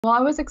Well,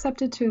 I was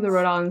accepted to the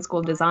Rhode Island School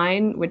of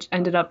Design, which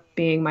ended up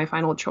being my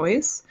final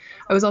choice.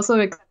 I was also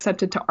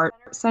accepted to Art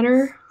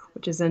Center,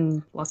 which is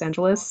in Los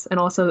Angeles, and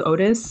also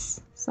Otis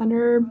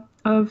Center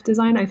of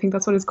Design. I think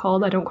that's what it's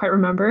called. I don't quite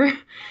remember.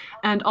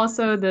 And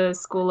also the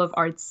School of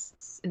Arts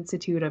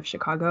Institute of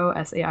Chicago,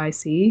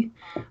 SAIC.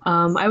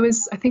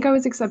 I think I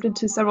was accepted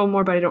to several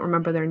more, but I don't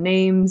remember their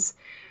names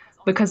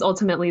because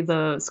ultimately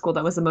the school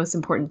that was the most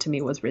important to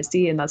me was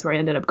RISD, and that's where I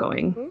ended up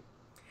going. Mhm.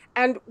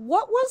 And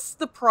what was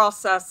the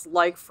process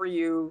like for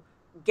you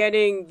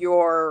getting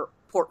your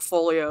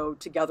portfolio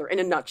together in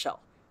a nutshell?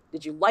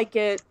 Did you like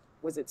it?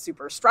 Was it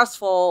super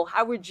stressful?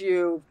 How would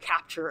you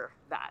capture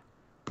that?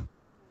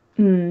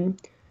 Hmm.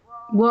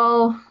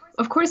 Well,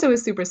 of course, it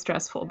was super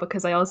stressful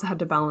because I also had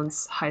to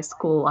balance high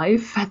school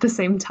life at the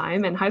same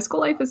time, and high school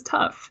life is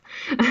tough.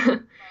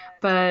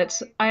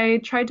 But I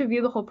tried to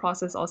view the whole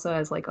process also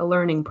as like a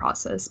learning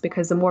process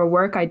because the more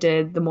work I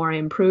did, the more I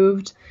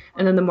improved,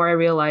 and then the more I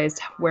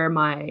realized where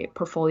my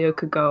portfolio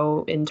could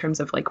go in terms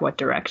of like what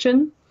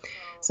direction.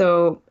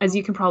 So, as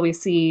you can probably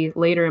see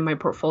later in my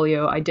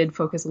portfolio, I did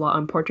focus a lot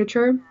on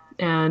portraiture,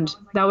 and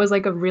that was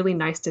like a really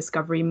nice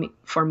discovery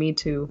for me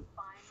to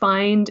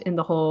find in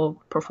the whole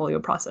portfolio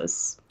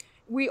process.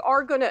 We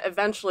are going to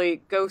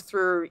eventually go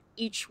through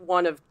each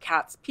one of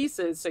Kat's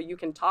pieces so you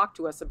can talk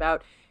to us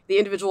about the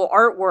individual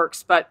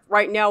artworks. But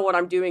right now, what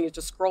I'm doing is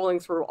just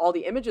scrolling through all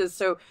the images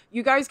so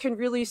you guys can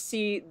really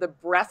see the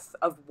breadth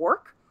of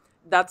work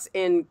that's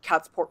in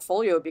Kat's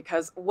portfolio.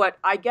 Because what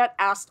I get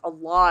asked a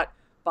lot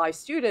by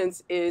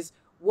students is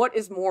what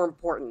is more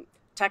important,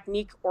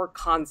 technique or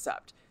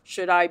concept?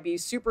 Should I be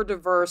super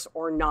diverse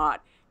or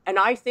not? And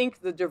I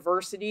think the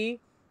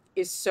diversity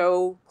is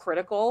so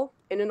critical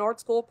in an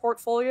art school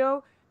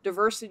portfolio.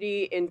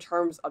 Diversity in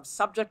terms of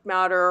subject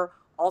matter,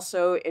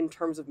 also in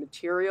terms of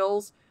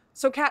materials.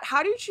 So, Kat,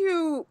 how did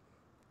you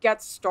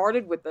get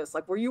started with this?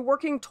 Like, were you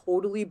working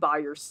totally by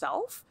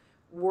yourself?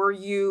 Were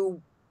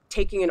you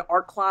taking an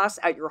art class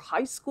at your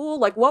high school?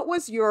 Like, what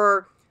was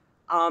your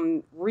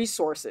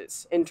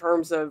resources in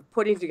terms of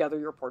putting together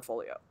your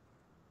portfolio?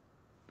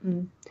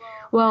 Mm.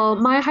 Well,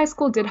 my high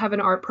school did have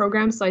an art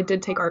program, so I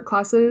did take art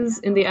classes.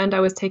 In the end, I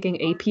was taking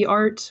AP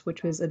art,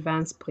 which was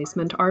advanced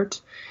placement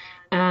art.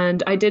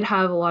 And I did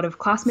have a lot of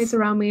classmates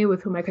around me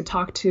with whom I could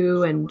talk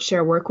to and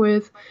share work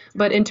with.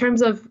 But in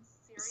terms of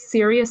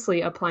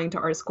seriously applying to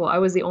art school, I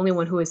was the only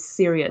one who was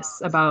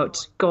serious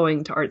about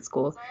going to art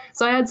school.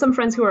 So I had some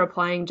friends who were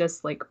applying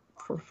just like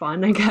for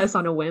fun, I guess,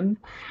 on a whim.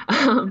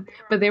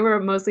 But they were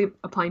mostly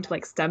applying to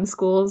like STEM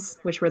schools,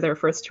 which were their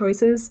first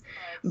choices.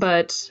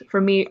 But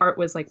for me, art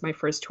was like my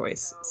first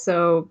choice.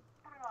 So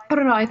I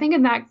don't know. I think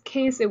in that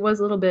case, it was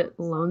a little bit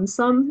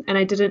lonesome, and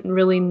I didn't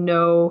really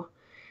know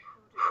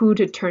who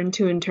to turn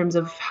to in terms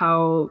of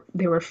how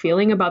they were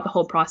feeling about the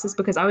whole process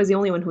because I was the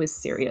only one who was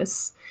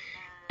serious.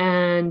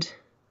 And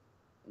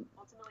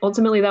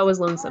ultimately, that was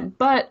lonesome.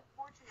 But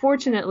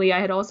fortunately, I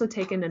had also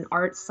taken an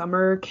art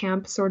summer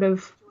camp sort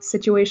of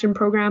situation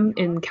program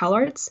in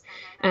CalArts,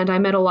 and I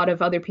met a lot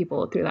of other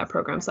people through that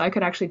program. So I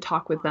could actually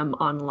talk with them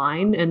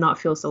online and not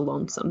feel so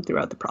lonesome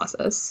throughout the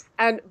process.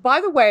 And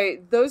by the way,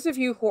 those of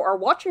you who are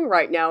watching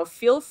right now,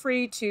 feel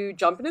free to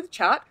jump into the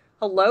chat.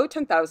 Hello,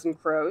 10,000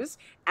 Crows,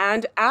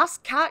 and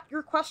ask Kat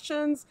your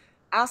questions.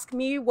 Ask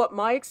me what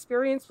my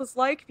experience was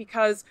like,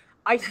 because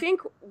I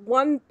think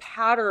one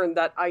pattern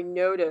that I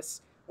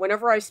notice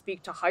whenever I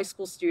speak to high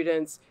school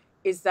students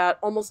is that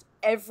almost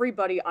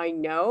everybody I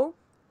know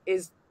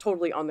is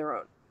totally on their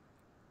own.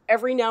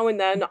 Every now and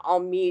then I'll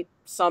meet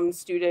some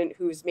student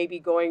who's maybe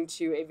going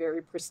to a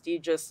very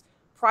prestigious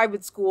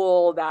private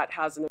school that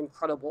has an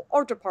incredible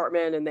art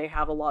department and they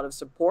have a lot of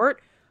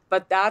support,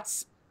 but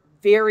that's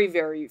very,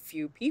 very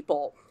few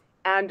people.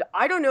 And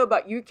I don't know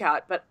about you,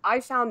 Kat, but I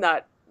found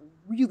that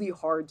really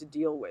hard to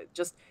deal with.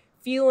 Just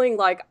feeling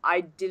like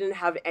I didn't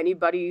have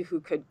anybody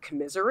who could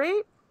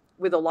commiserate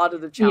with a lot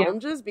of the Yeah,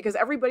 challenges because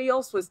everybody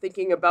else was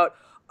thinking about,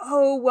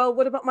 oh, well,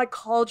 what about my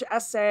college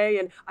essay?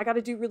 And I got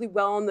to do really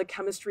well on the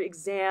chemistry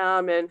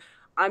exam. And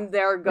I'm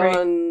there right.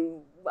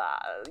 going,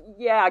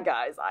 yeah,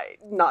 guys,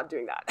 I'm not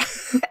doing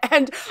that.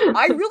 And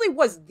I really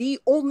was the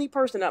only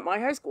person at my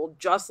high school,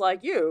 just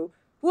like you,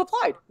 who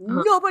applied.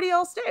 Uh-huh. Nobody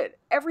else did.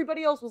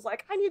 Everybody else was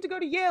like, I need to go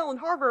to Yale and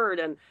Harvard.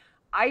 And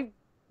I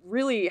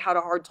really had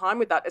a hard time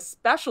with that,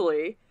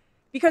 especially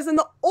because in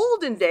the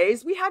olden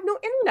days, we had no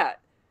internet.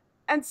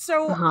 And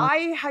so Uh-huh. I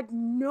had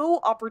no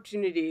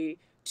opportunity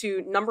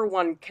to, number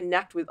one,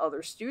 connect with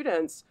other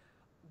students,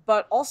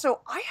 but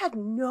also I had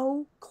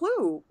no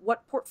clue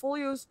what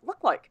portfolios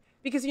look like.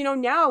 Because,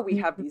 now we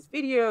have Mhm. these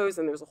videos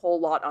and there's a whole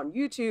lot on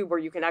YouTube where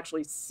you can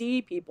actually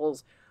see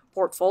people's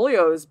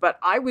portfolios, but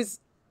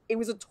it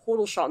was a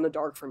total shot in the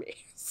dark for me.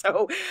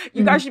 So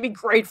you Mhm. guys should be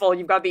grateful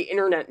you've got the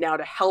internet now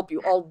to help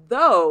you.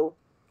 Although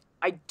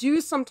I do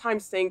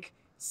sometimes think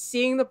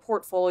seeing the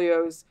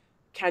portfolios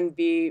can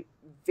be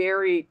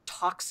very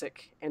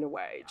toxic in a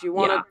way. Do you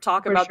want Yeah, to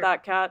talk for about sure.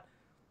 that, Kat?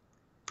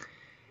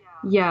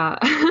 Yeah.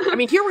 I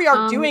mean, here we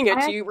are doing it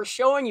I to you. We're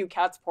showing you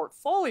Kat's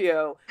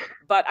portfolio,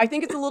 but I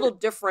think it's a little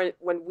different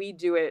when we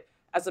do it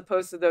as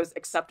opposed to those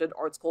accepted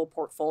art school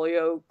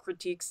portfolio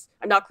critiques,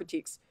 not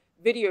critiques,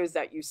 videos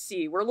that you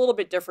see. We're a little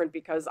bit different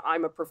because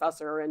I'm a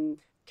professor and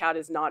Kat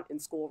is not in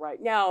school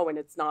right now and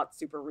it's not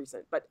super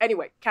recent. But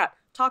anyway, Kat,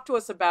 talk to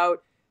us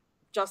about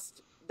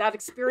just that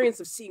experience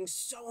of seeing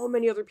so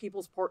many other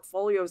people's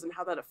portfolios and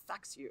how that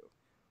affects you.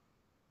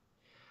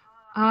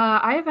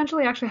 I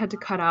eventually actually had to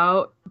cut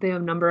out the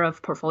number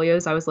of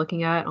portfolios I was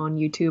looking at on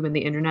YouTube and the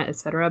internet,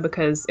 etc.,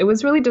 because it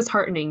was really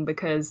disheartening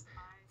because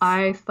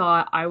I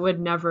thought I would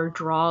never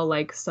draw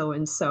like so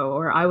and so,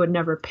 or I would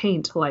never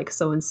paint like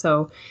so and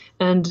so.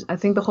 And I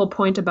think the whole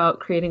point about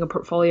creating a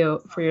portfolio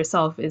for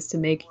yourself is to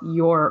make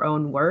your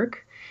own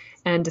work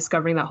and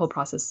discovering that whole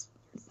process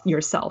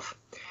yourself.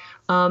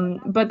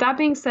 But that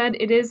being said,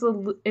 it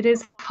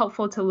is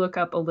helpful to look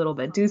up a little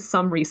bit, do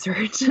some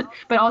research,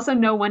 but also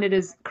know when it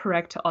is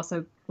correct to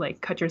also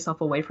like cut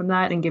yourself away from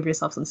that and give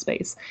yourself some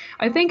space.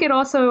 I think it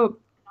also,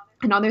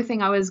 another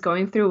thing I was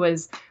going through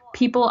was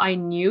people I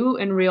knew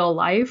in real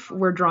life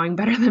were drawing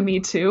better than me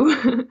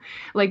too.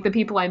 Like the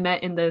people I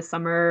met in the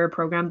summer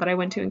program that I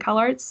went to in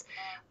CalArts,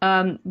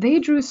 they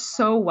drew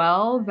so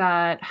well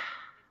that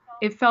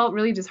it felt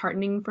really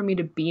disheartening for me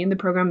to be in the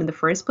program in the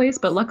first place.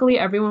 But luckily,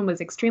 everyone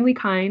was extremely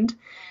kind.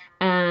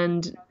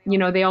 And, you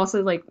know, they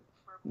also like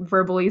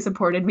verbally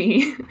supported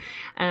me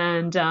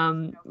and,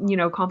 you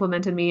know,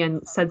 complimented me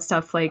and said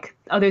stuff like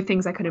other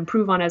things I could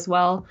improve on as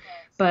well.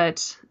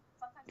 But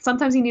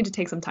sometimes you need to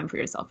take some time for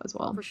yourself as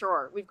well. For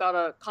sure. We've got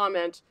a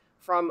comment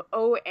from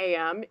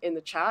OAM in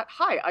the chat.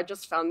 Hi, I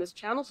just found this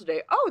channel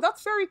today. Oh,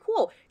 that's very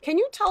cool. Can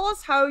you tell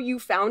us how you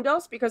found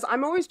us? Because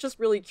I'm always just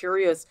really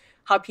curious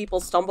how people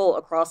stumble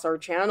across our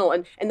channel.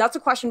 And that's a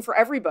question for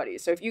everybody.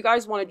 So if you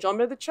guys want to jump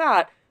into the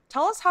chat,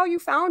 tell us how you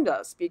found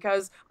us,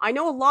 because I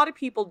know a lot of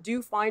people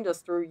do find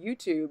us through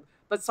YouTube,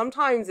 but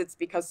sometimes it's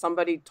because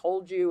somebody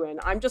told you, and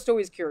I'm just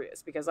always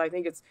curious because I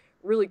think it's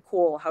really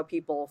cool how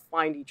people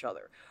find each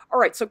other. All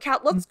right, so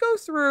Kat, let's go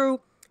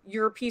through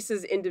your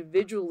pieces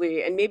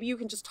individually, and maybe you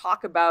can just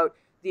talk about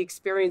the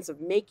experience of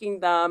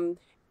making them.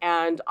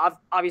 And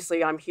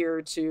obviously I'm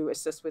here to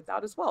assist with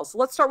that as well. So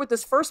let's start with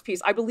this first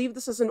piece. I believe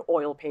this is an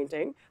oil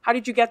painting. How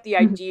did you get the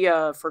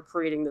idea for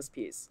creating this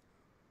piece?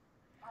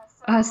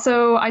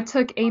 So I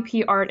took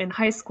AP art in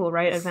high school,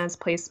 right? Advanced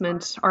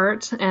placement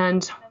art.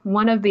 And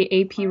one of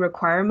the AP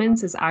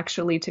requirements is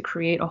actually to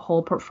create a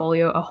whole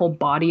portfolio, a whole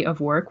body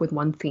of work with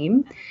one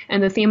theme.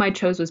 And the theme I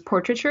chose was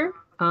portraiture.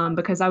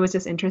 Because I was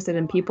just interested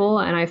in people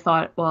and I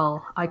thought,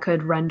 well, I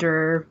could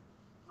render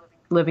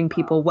living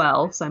people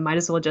well, so I might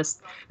as well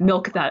just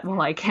milk that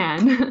while I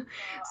can.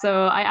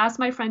 So I asked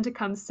my friend to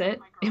come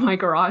sit in my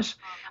garage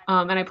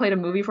and I played a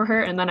movie for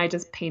her and then I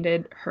just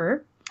painted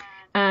her.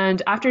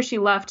 And after she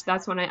left,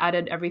 that's when I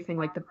added everything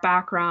like the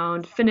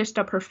background, finished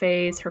up her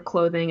face, her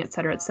clothing,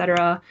 etc.,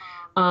 etc.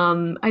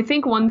 I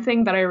think one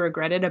thing that I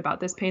regretted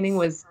about this painting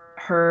was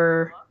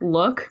her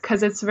look,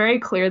 because it's very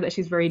clear that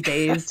she's very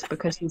dazed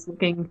because she's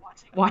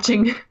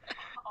watching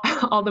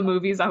all the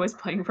movies I was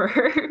playing for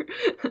her.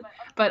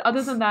 But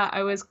other than that,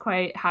 I was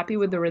quite happy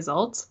with the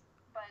results.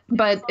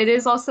 But it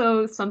is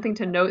also something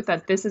to note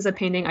that this is a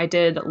painting I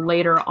did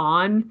later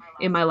on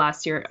in my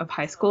last year of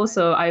high school.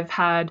 So I've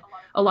had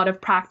a lot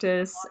of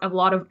practice, a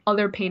lot of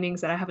other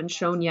paintings that I haven't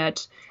shown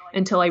yet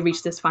until I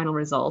reach this final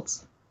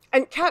result.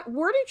 And Kat,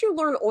 where did you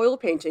learn oil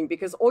painting?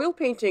 Because oil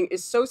painting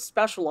is so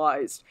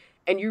specialized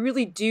and you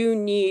really do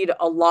need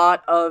a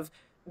lot of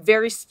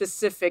very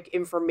specific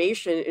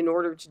information in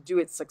order to do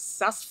it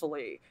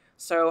successfully.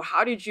 So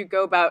how did you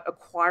go about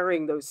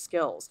acquiring those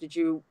skills? Did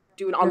you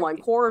do an online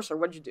course or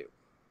what did you do?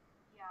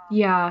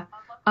 Yeah.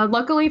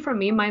 Luckily for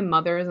me, my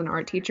mother is an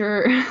art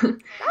teacher.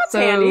 That's so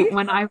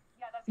handy.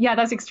 Yeah,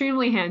 that's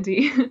extremely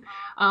handy.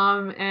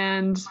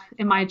 And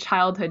in my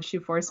childhood, she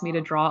forced me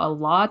to draw a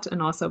lot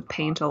and also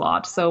paint a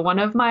lot. So one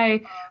of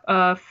my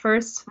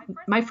first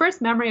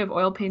memory of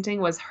oil painting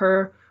was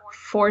her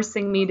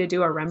forcing me to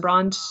do a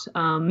Rembrandt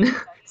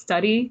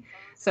study.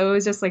 So it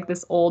was just like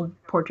this old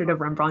portrait of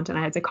Rembrandt and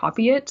I had to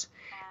copy it.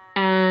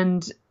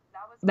 And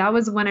that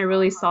was when I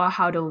really saw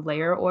how to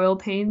layer oil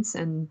paints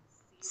and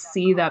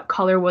see that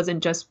color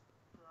wasn't just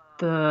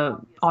the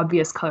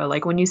obvious color.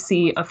 Like when you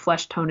see a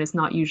flesh tone, it's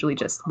not usually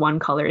just one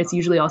color. It's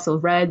usually also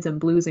reds and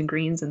blues and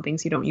greens and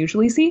things you don't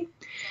usually see.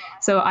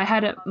 So I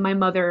had my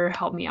mother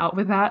help me out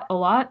with that a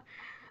lot.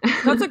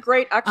 That's a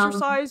great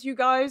exercise, you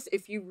guys.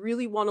 If you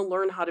really want to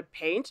learn how to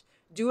paint,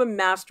 do a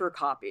master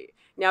copy.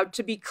 Now,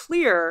 to be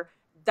clear,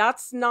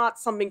 that's not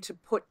something to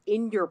put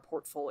in your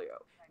portfolio.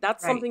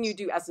 That's something you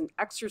do as an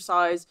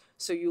exercise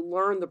so you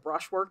learn the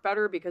brushwork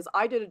better, because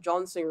I did a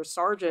John Singer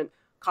Sargent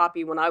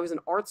copy when I was in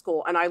art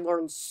school and I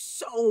learned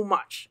so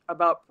much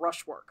about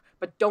brushwork,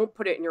 but don't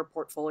put it in your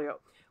portfolio.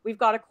 We've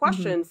got a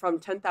question from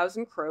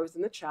 10,000 Crows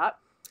in the chat.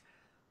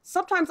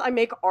 Sometimes I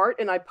make art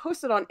and I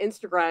post it on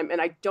Instagram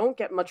and I don't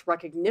get much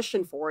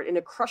recognition for it and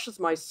it crushes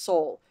my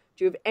soul.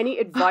 Do you have any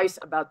advice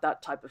about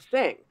that type of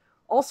thing?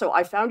 Also,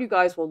 I found you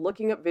guys while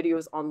looking up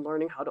videos on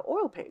learning how to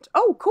oil paint.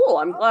 Oh, cool.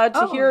 I'm glad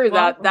to hear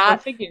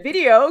that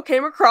video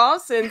came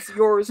across since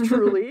yours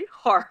truly,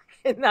 Hark,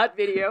 in that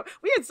video.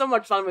 We had so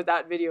much fun with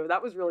that video.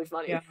 That was really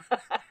funny. Yeah,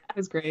 it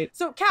was great.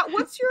 So, Kat,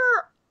 what's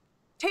your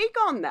take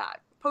on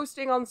that?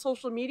 Posting on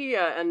social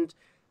media and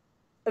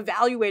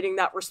evaluating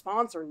that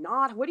response or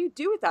not? What do you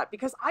do with that?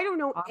 Because I don't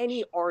know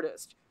any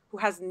artist who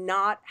has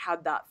not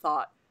had that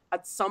thought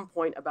at some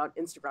point about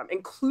Instagram,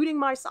 including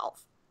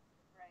myself.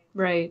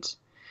 Right.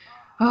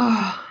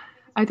 Oh,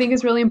 I think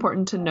it's really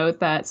important to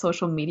note that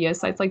social media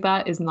sites like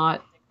that is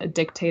not a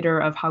dictator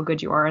of how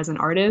good you are as an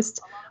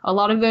artist. A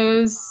lot of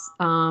those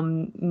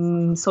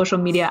social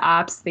media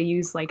apps, they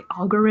use like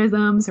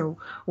algorithms or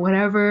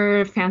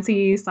whatever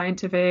fancy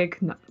scientific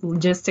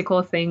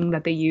logistical thing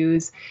that they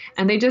use,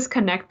 and they just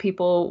connect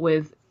people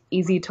with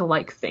easy to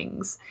like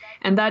things.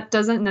 And that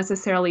doesn't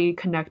necessarily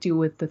connect you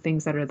with the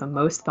things that are the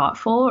most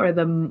thoughtful or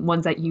the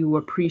ones that you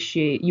would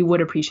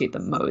appreciate the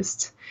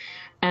most.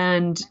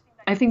 And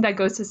I think that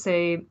goes to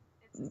say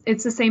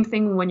it's the same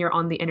thing when you're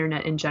on the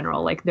internet in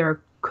general. Like there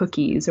are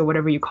cookies or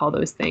whatever you call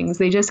those things.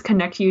 They just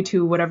connect you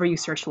to whatever you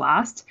search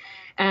last.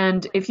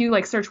 And if you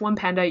like search one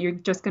panda, you're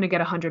just going to get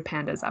 100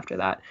 pandas after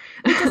that.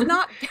 Which is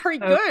not very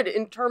good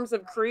in terms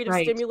of creative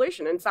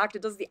stimulation. In fact,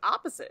 it does the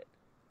opposite.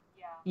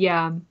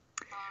 Yeah.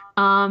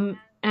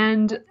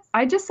 And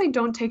I just say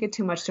don't take it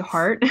too much to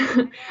heart.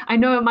 I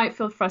know it might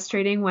feel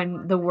frustrating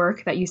when the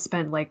work that you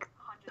spent like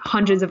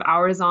hundreds of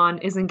hours on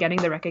isn't getting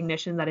the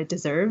recognition that it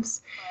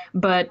deserves.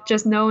 But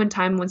just know in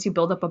time, once you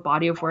build up a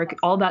body of work,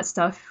 all that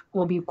stuff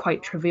will be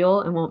quite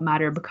trivial and won't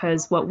matter,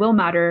 because what will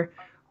matter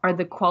are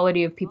the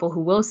quality of people who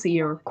will see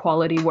your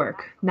quality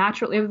work.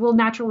 Naturally, it will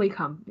naturally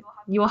come.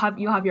 You'll have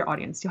your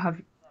audience. You'll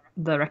have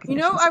the recognition.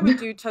 You know, I would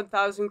do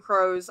 10,000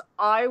 crows.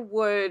 I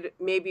would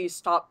maybe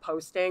stop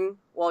posting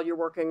while you're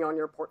working on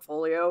your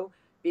portfolio,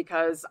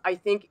 because I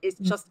think it's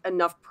just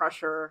enough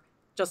pressure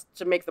just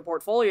to make the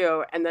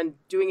portfolio, and then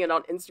doing it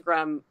on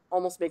Instagram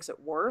almost makes it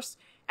worse.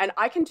 And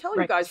I can tell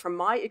you guys from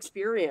my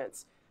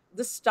experience,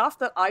 the stuff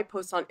that I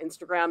post on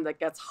Instagram that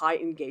gets high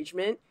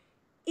engagement,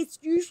 it's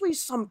usually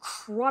some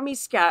crummy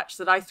sketch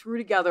that I threw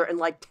together in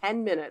like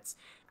 10 minutes.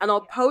 And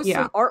I'll post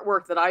some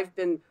artwork that I've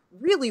been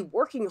really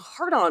working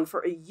hard on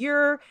for a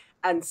year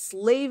and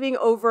slaving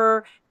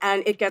over,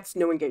 and it gets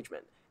no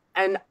engagement.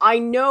 And I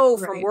know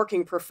from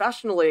working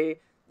professionally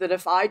that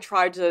if I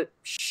tried to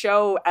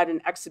show at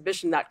an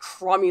exhibition that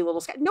crummy little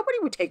sketch, nobody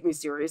would take me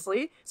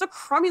seriously. It's a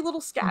crummy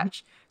little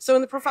sketch. So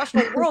in the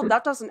professional world,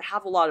 that doesn't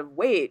have a lot of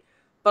weight.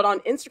 But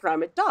on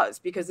Instagram, it does,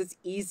 because it's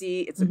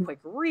easy. It's a quick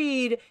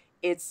read.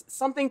 It's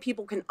something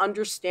people can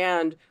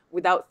understand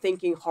without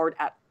thinking hard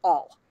at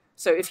all.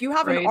 So if you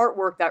have an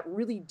artwork that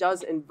really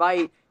does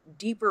invite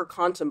deeper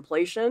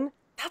contemplation,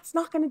 that's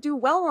not going to do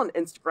well on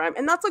Instagram.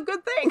 And that's a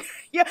good thing.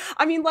 Yeah.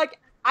 I mean,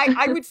 like,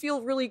 I would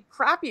feel really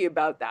crappy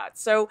about that.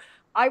 So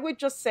I would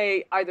just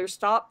say either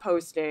stop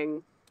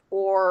posting,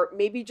 or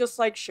maybe just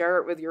like share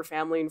it with your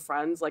family and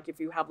friends. Like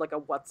if you have like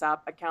a WhatsApp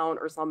account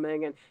or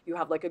something and you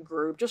have like a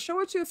group, just show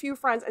it to a few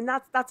friends, and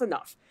that's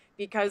enough,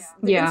 because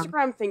the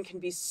Instagram thing can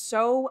be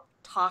so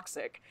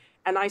toxic.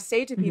 And I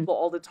say to people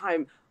all the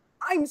time,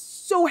 I'm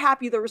so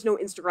happy there was no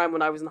Instagram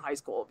when I was in high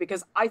school,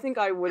 because I think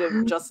I would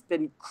have just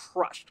been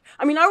crushed.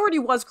 I mean, I already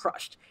was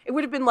crushed. It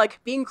would have been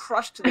like being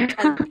crushed to the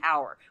 10th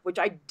power, which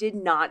I did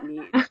not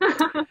need.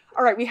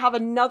 All right, we have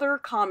another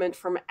comment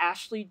from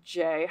Ashley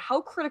J. How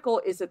critical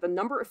is it the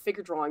number of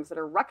figure drawings that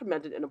are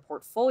recommended in a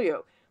portfolio?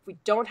 If we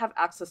don't have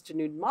access to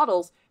nude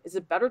models, is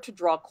it better to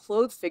draw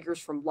clothed figures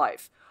from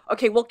life?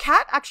 Okay, well,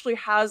 Kat actually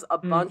has a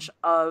bunch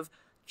of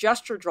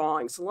gesture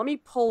drawings. So let me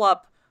pull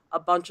up a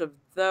bunch of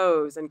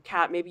those, and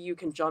Kat, maybe you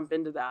can jump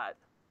into that.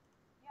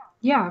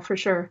 Yeah, for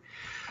sure.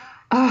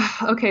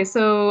 Okay,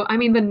 so I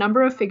mean, the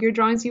number of figure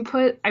drawings you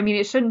put, I mean,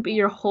 it shouldn't be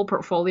your whole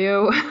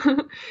portfolio.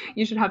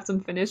 You should have some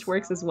finished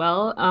works as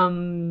well.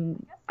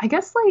 I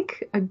guess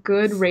like a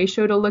good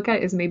ratio to look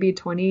at is maybe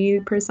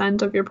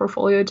 20% of your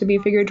portfolio to be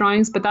figure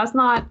drawings, but that's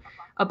not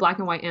a black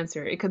and white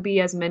answer. It could be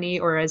as many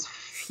or as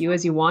few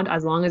as you want,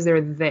 as long as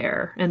they're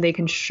there and they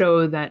can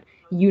show that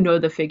you know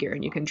the figure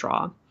and you can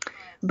draw.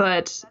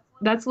 But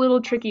that's a little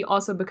tricky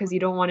also, because you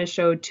don't want to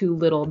show too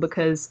little,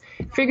 because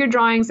figure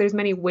drawings, there's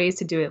many ways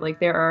to do it.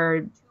 Like there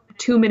are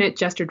 2-minute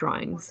gesture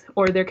drawings,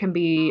 or there can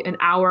be an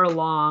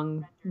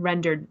hour-long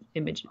rendered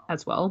image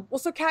as well. Well,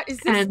 so Kat, is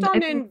this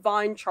done in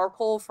Vine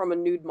charcoal from a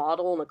nude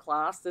model in a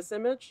class, this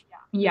image?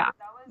 Yeah,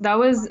 that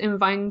was in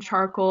Vine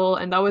charcoal,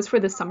 and that was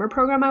for the summer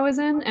program I was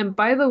in. And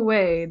by the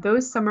way,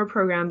 those summer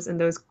programs in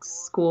those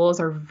schools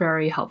are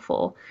very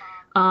helpful.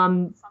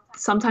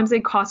 Sometimes they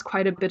cost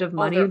quite a bit of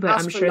money, but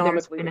I'm sure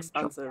there's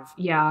expensive.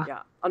 Yeah,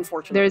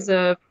 unfortunately. There's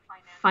a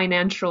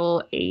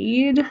financial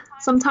aid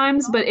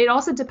sometimes, but it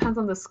also depends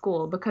on the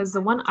school, because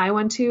the one I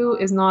went to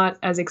is not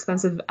as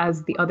expensive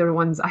as the other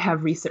ones I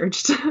have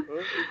researched.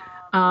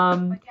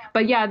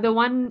 But yeah, the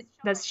one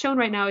that's shown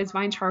right now is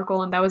Vine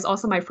charcoal, and that was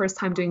also my first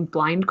time doing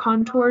blind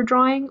contour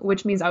drawing,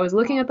 which means I was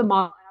looking at the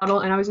model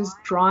and I was just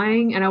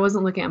drawing, and I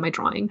wasn't looking at my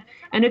drawing.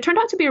 And it turned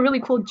out to be a really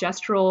cool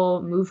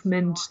gestural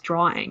movement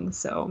drawing.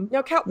 So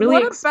now, Kat, really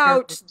what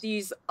about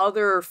these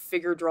other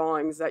figure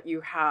drawings that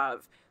you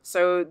have?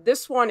 So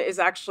this one is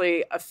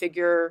actually a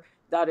figure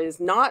that is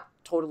not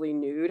totally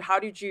nude. How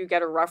did you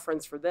get a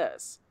reference for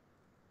this?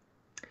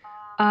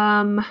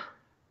 Um,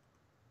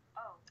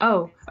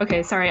 oh,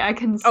 okay, sorry, I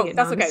can see Oh, it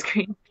now that's on the okay.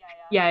 screen.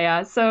 Yeah,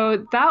 yeah.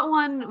 So that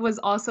one was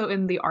also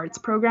in the arts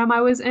program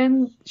I was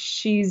in.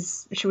 She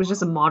was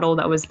just a model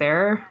that was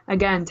there.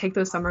 Again, take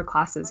those summer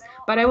classes.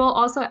 But I will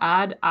also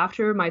add,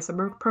 after my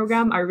summer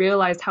program, I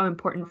realized how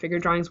important figure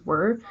drawings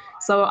were.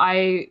 So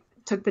I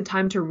took the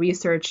time to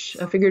research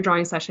a figure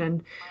drawing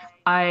session.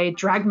 I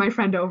dragged my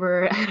friend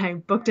over and I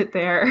booked it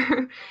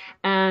there.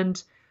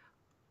 And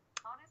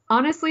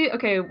honestly,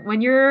 okay,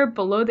 when you're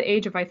below the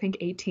age of, I think,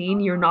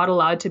 18, you're not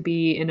allowed to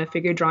be in a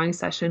figure drawing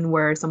session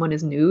where someone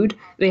is nude.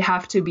 They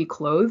have to be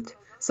clothed.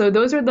 So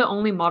those are the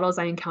only models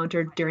I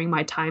encountered during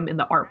my time in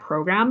the art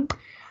program.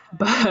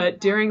 But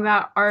during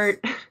that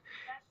art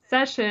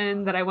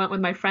session that I went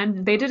with my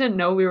friend, they didn't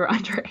know we were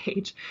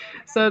underage.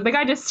 So the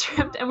guy just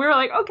stripped and we were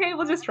like, okay,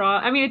 we'll just draw.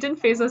 I mean, it didn't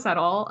phase us at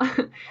all.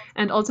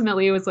 And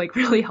ultimately it was like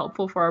really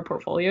helpful for our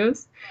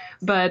portfolios.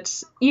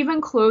 But even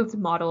clothed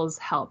models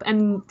help.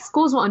 And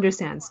schools will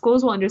understand.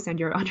 Schools will understand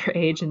you're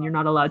underage and you're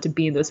not allowed to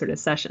be in those sort of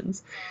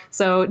sessions.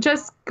 So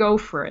just go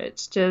for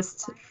it.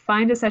 Just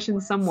find a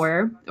session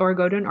somewhere or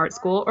go to an art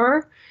school,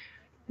 or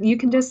you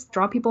can just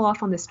draw people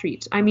off on the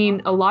street. I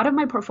mean, a lot of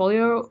my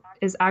portfolio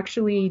is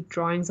actually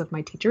drawings of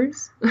my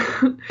teachers,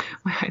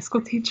 my high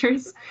school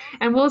teachers,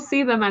 and we'll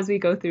see them as we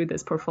go through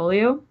this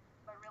portfolio.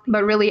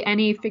 But really,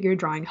 any figure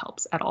drawing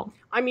helps at all.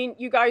 I mean,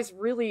 you guys,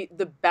 really,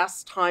 the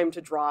best time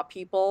to draw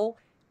people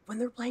when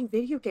they're playing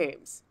video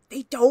games.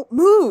 They don't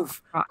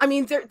move. I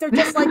mean, they're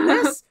just like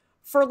this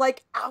for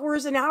like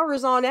hours and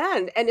hours on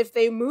end. And if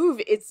they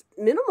move, it's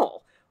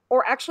minimal.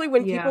 Or actually,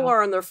 when people Yeah.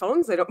 are on their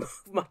phones, they don't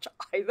move much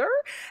either.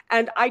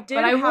 And I But did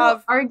I will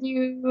have,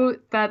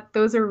 argue that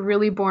those are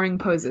really boring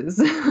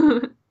poses.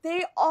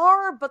 they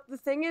are, but the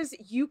thing is,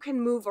 you can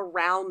move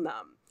around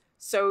them.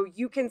 So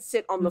you can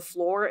sit on the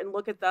floor and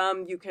look at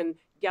them. You can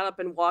get up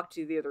and walk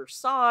to the other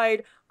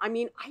side. I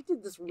mean, I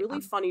did this really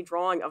Yeah. funny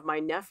drawing of my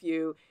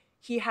nephew.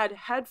 He had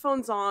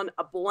headphones on,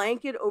 a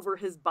blanket over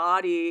his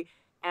body,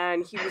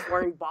 and he was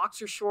wearing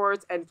boxer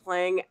shorts and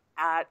playing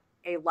at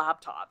a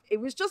laptop. It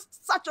was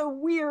just such a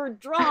weird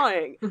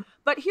drawing.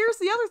 But here's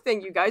the other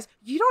thing, you guys.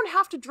 You don't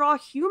have to draw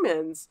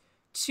humans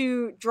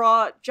to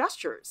draw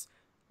gestures.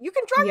 You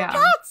can draw your Yeah.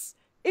 cats.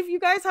 If you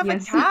guys have a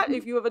Yes. cat,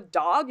 if you have a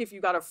dog, if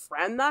you got a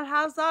friend that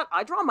has that,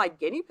 I draw my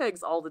guinea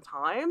pigs all the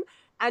time.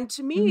 And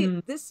to me, Hmm.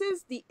 this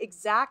is the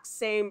exact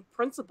same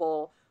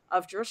principle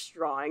of just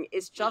drawing.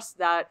 It's just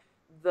that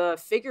the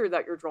figure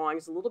that you're drawing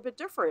is a little bit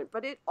different,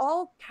 but it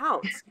all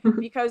counts.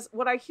 Because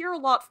what I hear a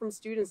lot from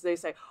students, they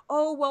say,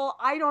 oh, well,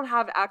 I don't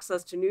have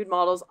access to nude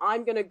models.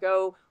 I'm going to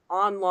go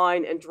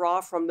online and draw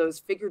from those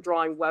figure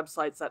drawing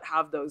websites that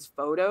have those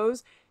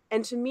photos.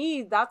 And to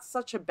me, that's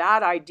such a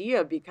bad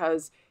idea,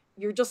 because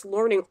you're just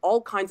learning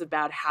all kinds of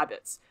bad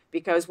habits.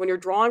 Because when you're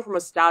drawing from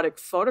a static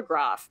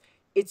photograph,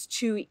 it's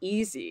too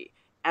easy.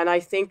 And I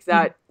think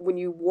that when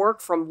you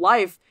work from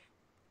life,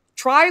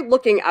 try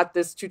looking at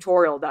this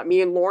tutorial that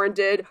me and Lauren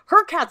did.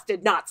 Her cats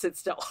did not sit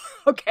still,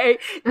 okay?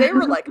 They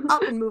were like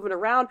up and moving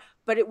around,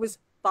 but it was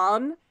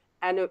fun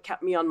and it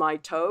kept me on my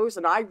toes.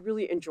 And I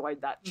really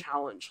enjoyed that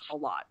challenge a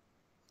lot.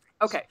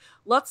 Okay,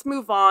 let's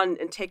move on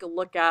and take a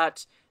look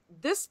at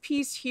this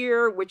piece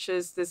here, which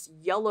is this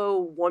yellow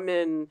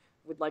woman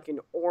with like an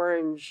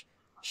orange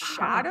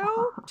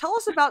shadow. Tell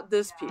us about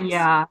this piece.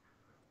 Yeah,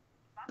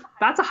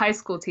 that's a high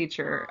school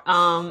teacher.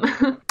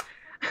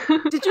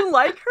 Did you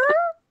like her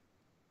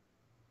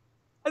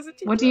as a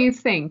What teacher? do you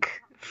think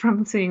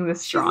from seeing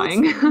this She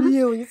looks drawing?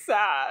 really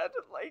sad.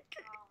 Like,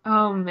 Oh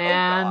oh God.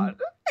 man.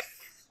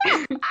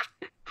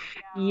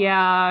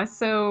 Yeah,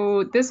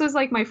 so this was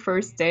like my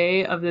first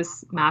day of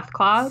this math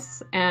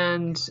class,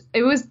 and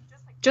it was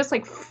just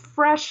like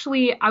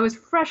I was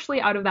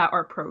freshly out of that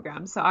art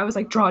program. So I was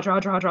like, draw, draw,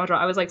 draw, draw, draw.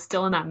 I was like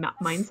still in that ma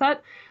mindset.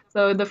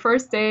 So the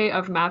first day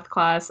of math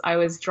class, I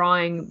was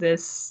drawing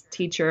this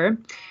teacher,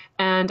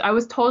 and I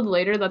was told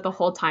later that the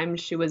whole time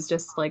she was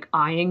just like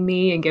eyeing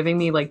me and giving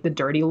me like the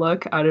dirty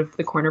look out of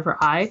the corner of her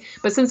eye.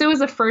 But since it was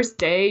the first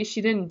day,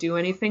 she didn't do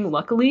anything,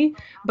 luckily.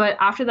 But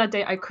after that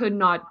day, I could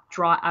not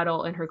draw at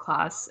all in her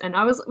class. And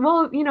I was,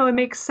 well, it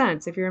makes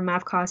sense. If you're in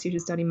math class, you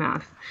should study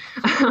math.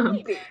 Um,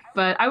 Maybe.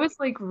 but I was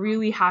like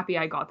really happy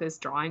I got this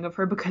drawing of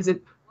her because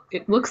it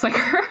looks like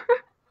her.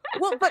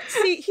 Well, but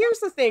see, here's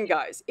the thing,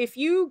 guys. If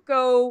you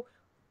go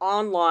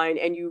online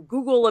and you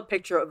Google a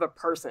picture of a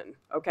person,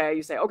 okay,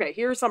 you say, okay,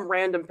 here's some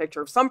random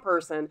picture of some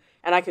person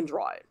and I can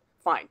draw it.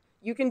 Fine.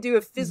 You can do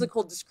a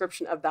physical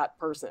description of that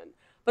person.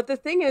 But the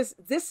thing is,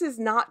 this is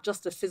not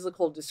just a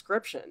physical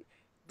description.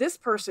 This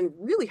person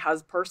really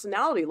has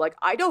personality. Like,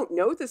 I don't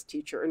know this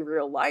teacher in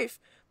real life,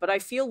 but I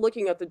feel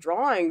looking at the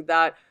drawing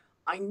that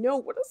I know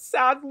what a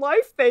sad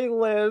life they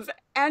live.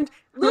 And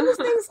little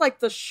things like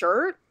the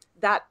shirt,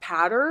 that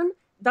pattern,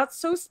 that's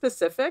so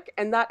specific.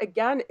 And that,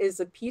 again,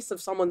 is a piece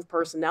of someone's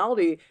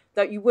personality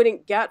that you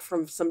wouldn't get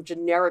from some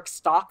generic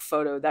stock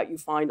photo that you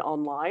find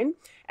online.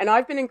 And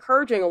I've been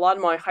encouraging a lot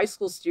of my high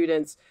school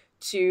students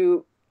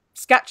to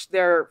sketch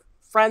their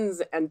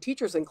friends and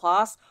teachers in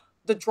class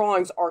the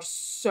drawings are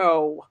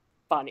so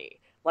funny.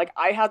 Like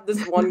I had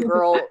this one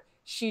girl,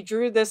 she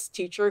drew this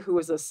teacher who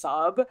was a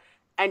sub,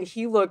 and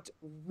he looked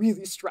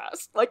really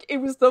stressed. Like it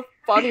was the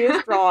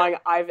funniest drawing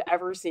I've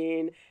ever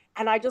seen.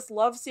 And I just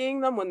love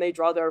seeing them when they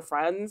draw their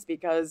friends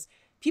because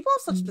people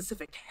have such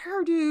specific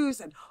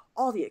hairdos and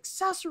all the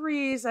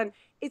accessories. And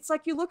it's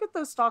like you look at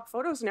those stock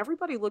photos and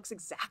everybody looks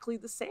exactly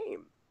the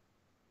same.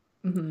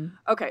 Mm-hmm.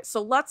 Okay,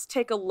 so let's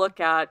take a look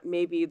at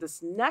maybe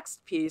this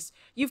next piece.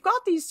 You've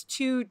got these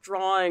two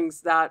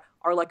drawings that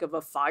are like of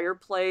a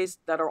fireplace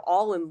that are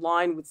all in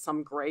line with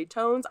some gray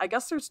tones. I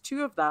guess there's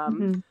two of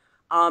them.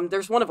 Mm-hmm.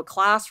 There's one of a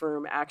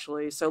classroom,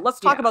 actually. So let's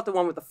talk about the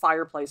one with the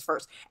fireplace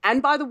first.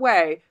 And by the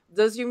way,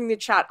 those of you in the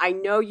chat, I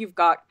know you've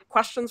got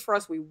questions for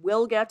us. We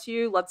will get to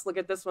you. Let's look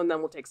at this one, then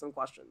we'll take some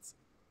questions.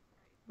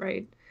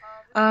 Right.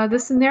 The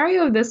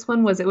scenario of this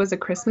one was it was a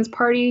Christmas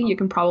party. You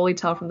can probably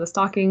tell from the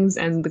stockings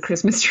and the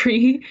Christmas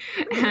tree.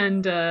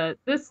 And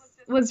this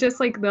was just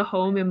like the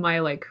home in my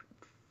like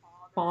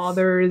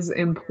father's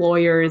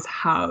employer's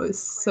house.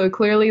 So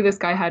clearly this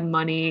guy had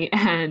money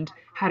and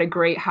had a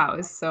great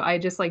house. So I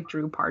just like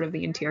drew part of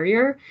the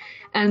interior.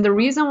 And the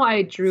reason why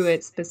I drew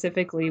it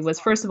specifically was,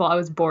 first of all, I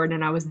was bored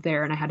and I was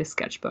there and I had a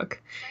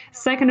sketchbook.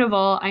 Second of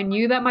all, I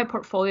knew that my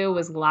portfolio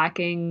was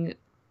lacking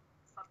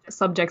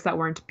subjects that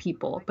weren't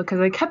people because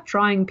I kept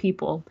drawing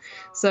people.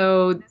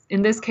 So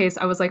in this case,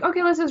 I was like,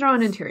 okay, let's just draw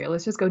an interior.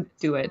 Let's just go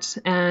do it.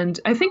 And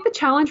I think the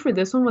challenge for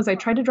this one was I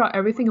tried to draw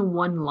everything in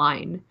one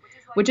line,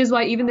 which is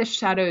why even the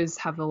shadows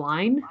have the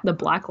line, the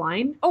black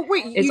line. Oh,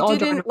 wait, you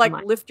didn't like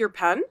lift your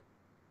pen?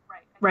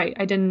 Right.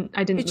 I didn't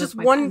It's just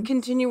one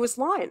continuous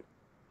line.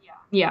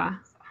 Yeah.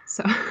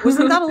 So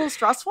wasn't that a little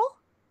stressful?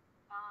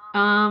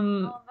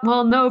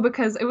 Well, no,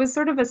 because it was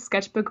sort of a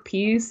sketchbook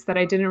piece that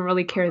I didn't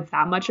really care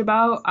that much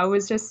about. I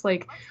was just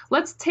like,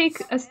 let's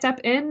take a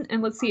step in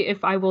and let's see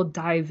if I will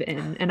dive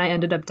in. And I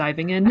ended up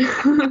diving in.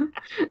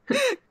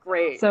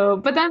 Great. So,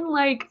 but then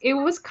like it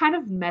was kind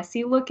of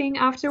messy looking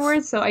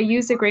afterwards. So I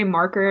used a gray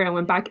marker and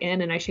went back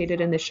in and I shaded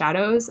in the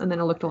shadows and then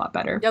it looked a lot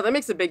better. Yeah, that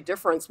makes a big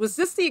difference. Was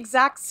this the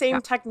exact same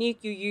technique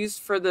you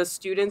used for the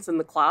students in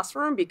the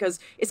classroom? Because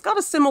it's got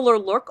a similar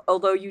look,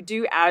 although you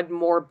do add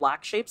more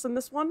black shapes in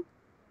this one.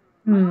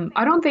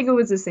 I don't think it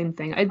was the same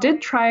thing. I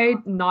did try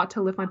not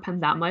to lift my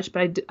pen that much,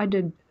 but I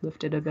did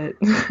lift it a bit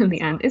in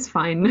the end. It's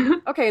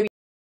fine. Okay,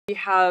 we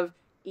have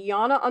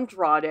Iana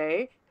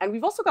Andrade, and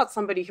we've also got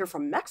somebody here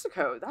from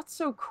Mexico. That's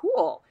so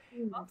cool.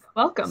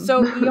 Welcome.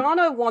 So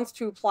Iana wants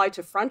to apply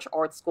to French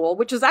art school,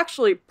 which is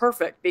actually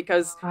perfect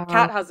because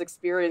Kat has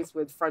experience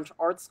with French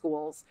art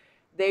schools.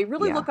 They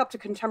really look up to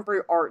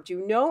contemporary art. Do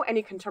you know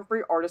any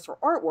contemporary artists or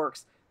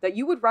artworks that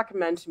you would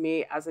recommend to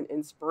me as an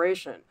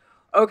inspiration?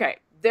 Okay,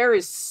 there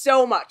is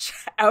so much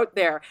out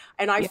there.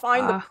 And I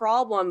find the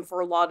problem for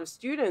a lot of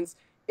students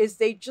is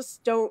they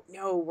just don't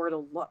know where to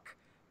look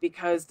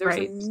because there's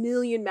a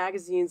million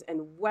magazines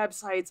and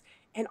websites.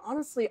 And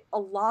honestly, a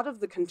lot of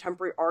the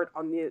contemporary art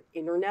on the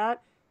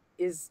internet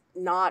is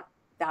not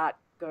that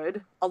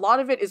good. A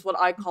lot of it is what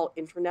I call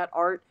internet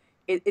art.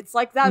 It's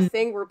like that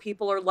thing where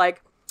people are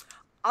like,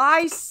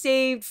 I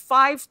saved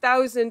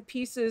 5,000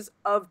 pieces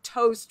of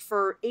toast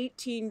for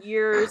 18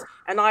 years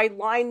and I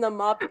line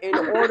them up in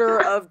order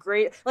of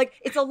great. Like,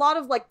 it's a lot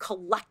of like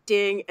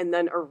collecting and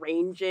then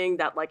arranging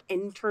that like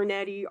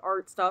internet-y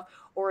art stuff.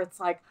 Or it's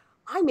like,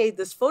 I made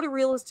this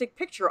photorealistic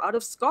picture out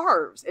of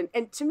scarves.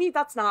 And to me,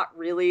 that's not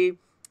really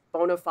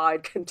bona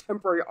fide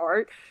contemporary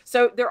art.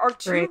 So there are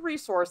two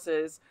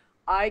resources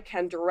I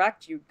can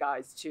direct you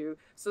guys to.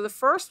 So the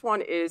first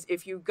one is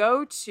if you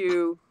go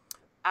to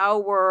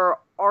our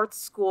art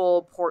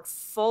school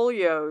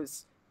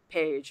portfolios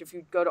page. If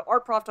you go to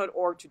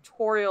artprof.org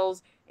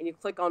tutorials and you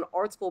click on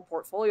art school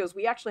portfolios,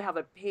 we actually have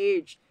a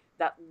page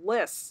that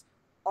lists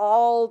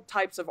all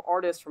types of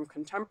artists from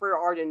contemporary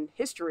art and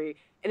history,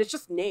 and it's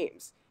just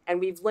names. And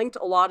we've linked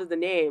a lot of the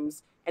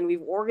names and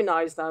we've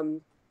organized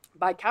them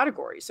by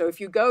category. So if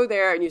you go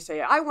there and you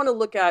say, I want to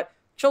look at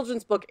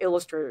children's book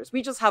illustrators,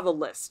 we just have a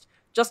list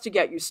just to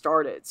get you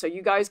started. So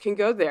you guys can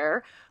go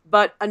there.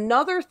 But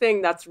another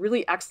thing that's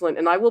really excellent,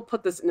 and I will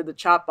put this into the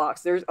chat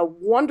box, there's a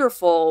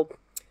wonderful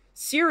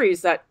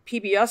series that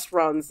PBS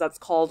runs that's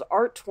called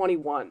Art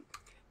 21.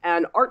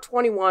 And Art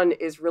 21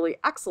 is really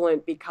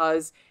excellent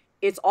because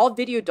it's all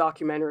video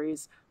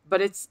documentaries,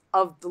 but it's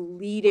of the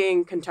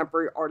leading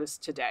contemporary artists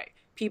today.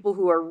 People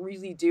who are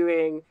really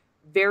doing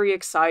very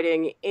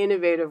exciting,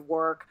 innovative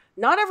work.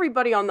 Not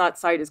everybody on that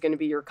site is going to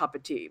be your cup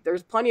of tea.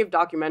 There's plenty of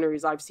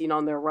documentaries I've seen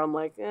on there where I'm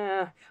like,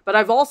 but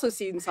I've also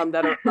seen some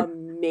that are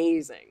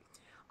amazing.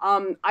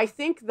 I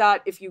think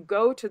that if you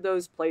go to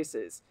those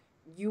places,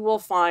 you will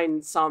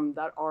find some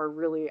that are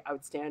really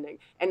outstanding.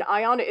 And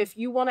Iana, if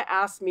you want to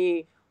ask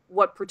me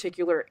what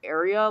particular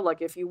area,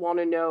 like if you want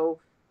to know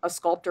a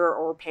sculptor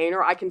or a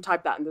painter, I can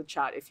type that in the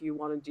chat if you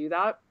want to do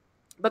that.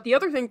 But the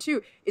other thing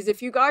too, is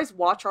if you guys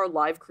watch our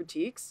live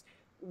critiques,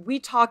 we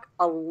talk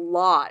a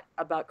lot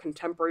about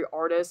contemporary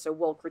artists. So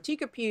we'll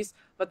critique a piece,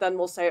 but then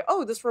we'll say,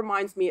 oh, this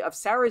reminds me of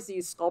Sarah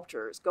Z's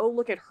sculptures. Go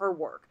look at her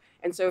work.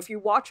 And so if you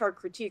watch our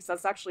critiques,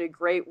 that's actually a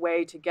great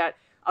way to get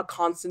a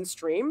constant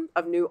stream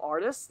of new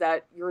artists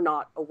that you're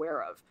not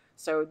aware of.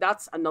 So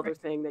that's another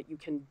thing that you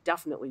can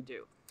definitely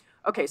do.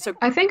 Okay, so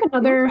I think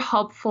another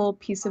helpful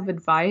piece of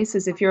advice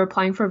is if you're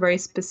applying for a very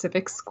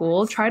specific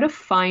school, try to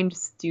find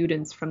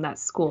students from that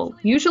school.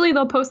 Usually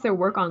they'll post their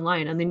work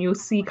online and then you'll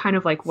see kind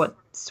of like what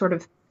sort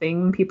of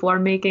thing people are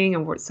making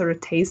and what sort of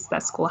taste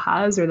that school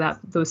has or that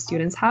those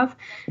students have.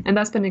 And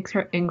that's been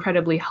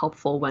incredibly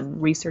helpful when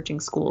researching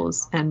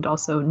schools and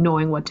also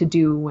knowing what to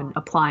do when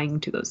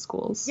applying to those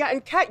schools. yeah,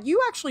 and Kat, you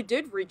actually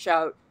did reach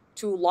out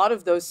to a lot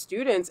of those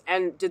students,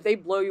 and did they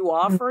blow you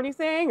off or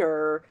anything,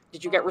 or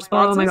did you get Oh my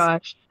responses?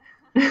 gosh.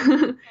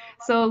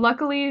 So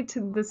luckily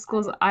to the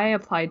schools I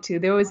applied to,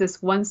 there was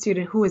this one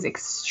student who was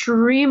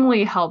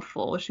extremely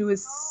helpful. She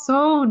was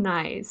so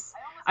nice.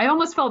 I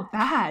almost felt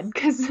bad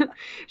because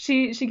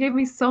she gave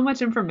me so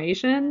much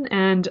information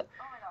and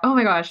oh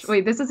my gosh,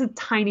 wait, this is a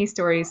tiny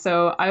story.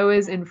 So I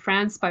was in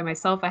France by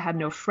myself. I had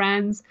no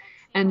friends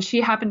and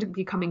she happened to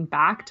be coming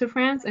back to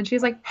France and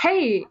she's like,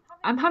 "Hey,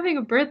 I'm having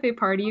a birthday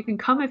party. You can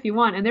come if you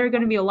want." And there are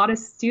going to be a lot of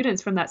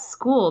students from that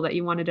school that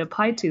you wanted to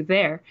apply to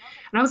there.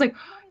 And I was like,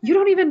 "You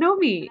don't even know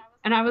me."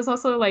 And I was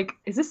also like,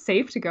 "Is this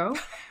safe to go?"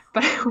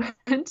 But I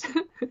went,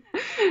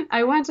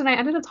 I went and I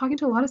ended up talking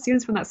to a lot of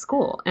students from that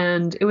school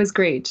and it was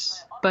great.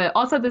 But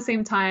also at the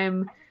same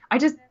time, I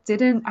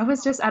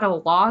was just at a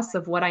loss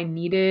of what I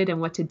needed and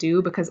what to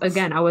do because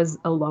again, I was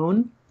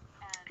alone.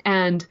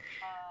 And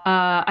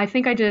I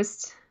think I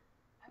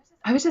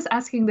was just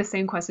asking the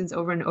same questions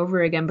over and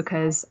over again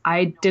because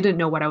I didn't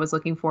know what I was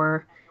looking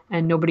for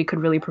and nobody could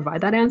really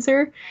provide that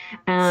answer.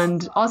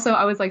 And also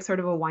I was like sort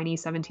of a whiny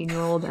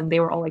 17-year-old and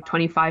they were all like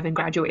 25 and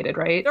graduated,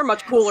 right? They're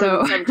much cooler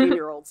So than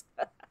 17-year-olds.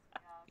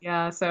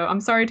 yeah, so I'm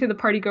sorry to the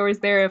party goers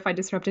there if I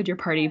disrupted your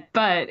party,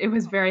 but it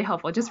was very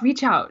helpful. Just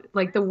reach out.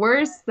 Like the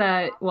worst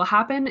that will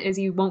happen is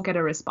you won't get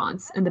a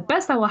response. And the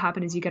best that will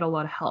happen is you get a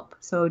lot of help.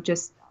 So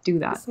just do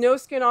that. It's no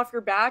skin off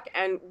your back,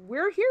 and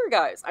we're here,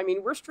 guys. I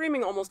mean, we're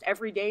streaming almost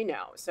every day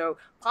now. So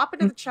pop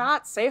into the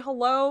chat, say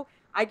hello.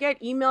 I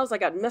get emails, I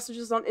got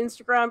messages on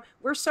Instagram.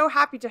 We're so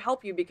happy to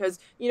help you because,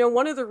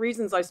 one of the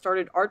reasons I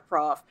started Art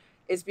Prof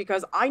is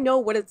because I know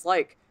what it's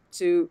like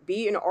to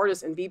be an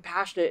artist and be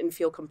passionate and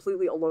feel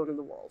completely alone in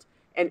the world.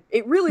 And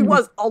it really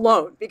was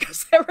alone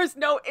because there was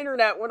no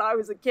internet when I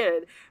was a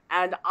kid.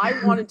 And I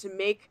wanted to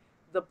make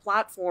the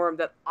platform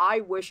that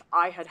I wish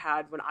I had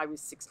had when I was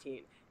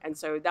 16. And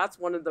so that's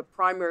one of the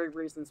primary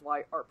reasons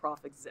why Art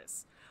Prof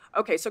exists.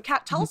 Okay, so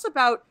Kat, tell us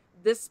about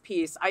this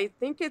piece. I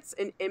think it's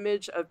an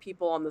image of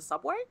people on the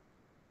subway.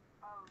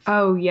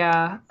 Oh,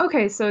 yeah.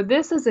 Okay, so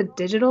this is a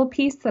digital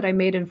piece that I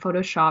made in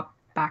Photoshop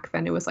back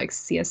then. It was like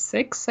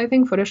CS6, I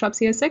think, Photoshop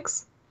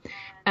CS6.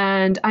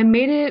 And I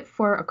made it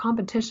for a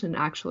competition,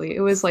 actually.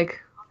 It was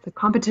like the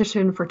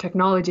competition for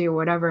technology or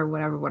whatever,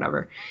 whatever,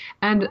 whatever.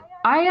 And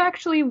I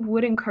actually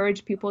would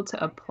encourage people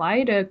to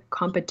apply to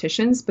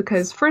competitions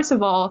because, first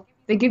of all,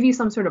 they give you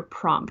some sort of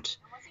prompt.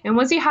 And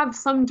once you have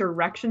some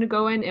direction to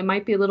go in, it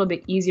might be a little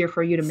bit easier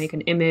for you to make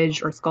an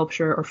image or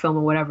sculpture or film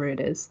or whatever it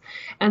is.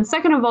 And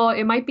second of all,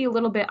 it might be a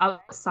little bit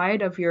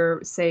outside of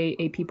your, say,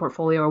 AP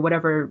portfolio or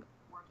whatever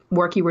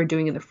work you were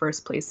doing in the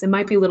first place. It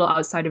might be a little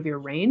outside of your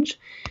range.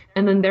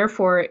 And then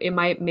therefore, it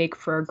might make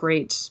for a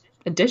great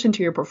addition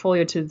to your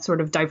portfolio to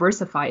sort of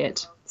diversify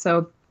it.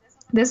 So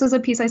this was a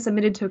piece I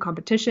submitted to a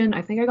competition.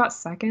 I think I got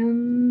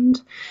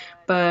second,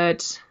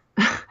 but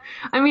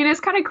I mean,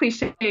 it's kind of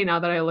cliche now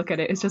that I look at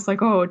it. It's just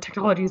like, oh,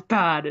 technology is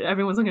bad.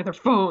 Everyone's looking at their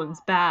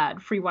phones,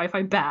 bad. Free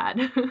Wi-Fi,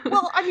 bad.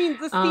 Well, I mean,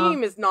 the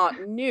theme is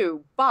not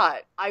new,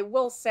 but I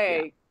will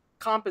say,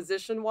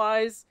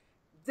 composition-wise,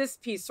 this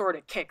piece sort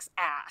of kicks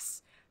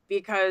ass.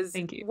 Because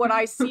what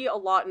I see a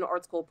lot in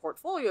art school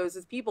portfolios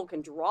is people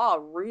can draw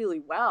really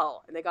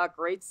well and they got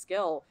great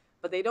skill,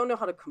 but they don't know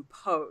how to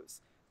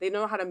compose. They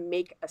don't know how to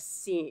make a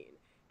scene.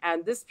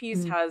 And this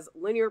piece has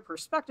linear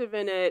perspective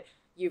in it.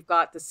 You've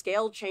got the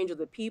scale change of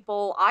the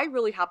people. I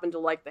really happen to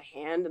like the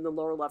hand in the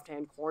lower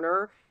left-hand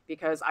corner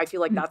because I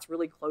feel like that's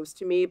really close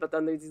to me, but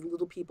then there's these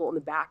little people in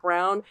the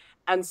background.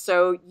 And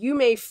so you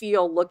may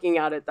feel looking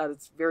at it that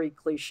it's very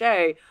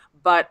cliche,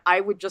 but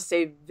I would just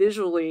say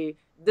visually,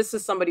 this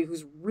is somebody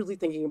who's really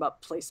thinking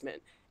about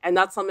placement. And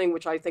that's something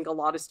which I think a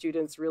lot of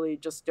students really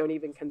just don't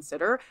even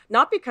consider.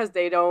 Not because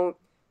they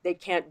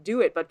can't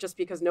do it, but just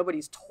because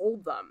nobody's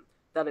told them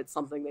that it's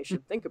something they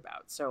should think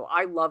about. So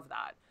I love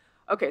that.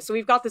 Okay, so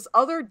we've got this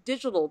other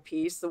digital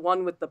piece, the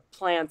one with the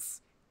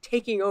plants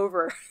taking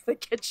over the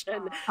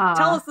kitchen.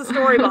 Tell us the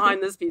story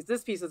behind this piece.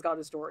 This piece has got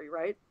a story,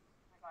 right?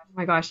 Oh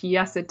my gosh,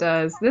 yes, it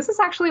does. This is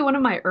actually one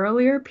of my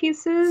earlier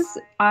pieces.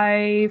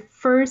 My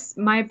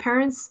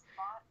parents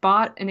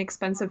bought an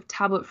expensive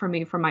tablet for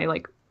me for my,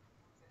 like,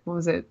 what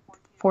was it,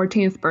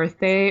 14th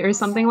birthday or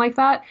something like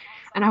that.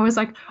 And I was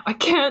like, I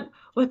can't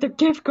let their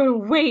gift go to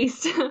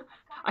waste.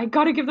 I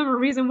gotta give them a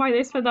reason why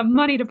they spent that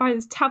money to buy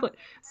this tablet.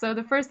 So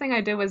the first thing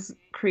I did was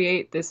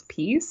create this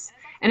piece.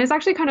 And it's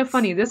actually kind of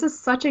funny. This is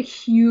such a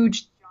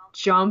huge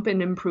jump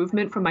and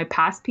improvement from my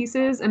past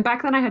pieces. And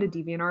back then I had a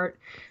DeviantArt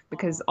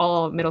because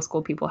all middle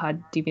school people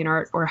had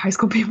DeviantArt or high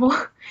school people.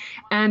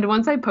 And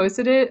once I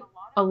posted it,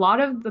 a lot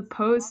of the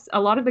posts,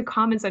 a lot of the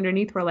comments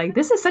underneath were like,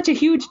 "This is such a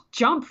huge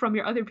jump from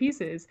your other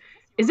pieces.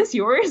 Is this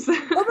yours?"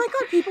 Oh my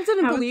God, people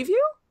didn't I was, believe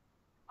you?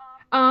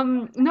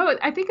 no,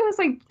 I think it was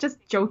like just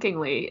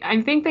jokingly.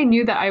 I think they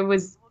knew that I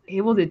was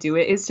able to do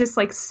it. It's just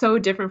like so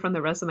different from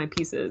the rest of my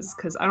pieces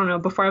because I don't know,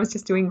 before I was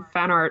just doing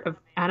fan art of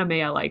anime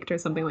I liked or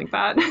something like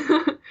that.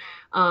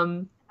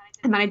 Um,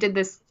 and then I did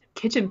this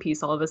kitchen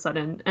piece all of a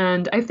sudden.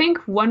 And I think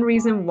one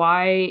reason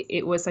why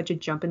it was such a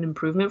jump in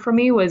improvement for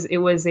me was it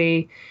was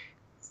a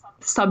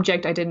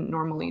subject I didn't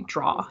normally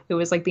draw. It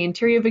was like the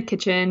interior of a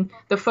kitchen.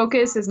 The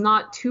focus is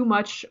not too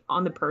much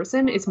on the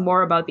person, it's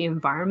more about the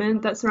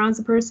environment that surrounds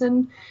the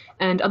person.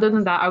 And other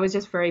than that, I was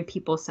just very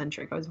people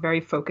centric. I was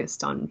very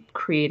focused on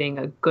creating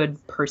a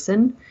good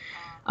person.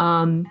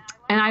 And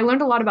I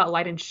learned a lot about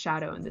light and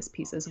shadow in this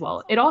piece as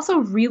well. It also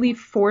really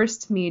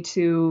forced me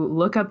to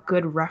look up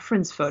good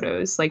reference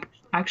photos. Like,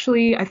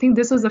 actually, I think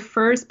this was the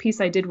first piece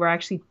I did where I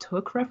actually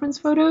took reference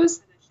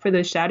photos for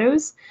the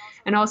shadows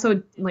and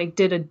also like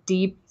did a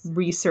deep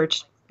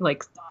research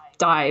like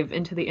dive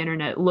into the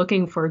internet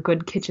looking for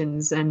good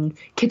kitchens and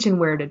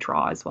kitchenware to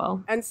draw as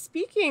well. And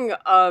speaking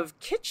of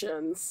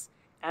kitchens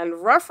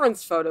and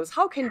reference photos,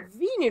 how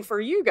convenient for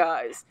you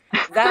guys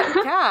that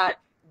Kat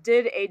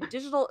did a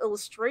digital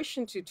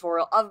illustration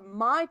tutorial of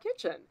my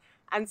kitchen.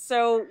 And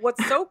so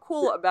what's so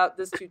cool about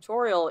this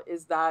tutorial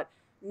is that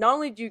not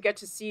only do you get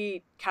to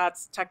see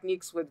Kat's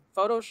techniques with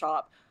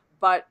Photoshop,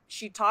 but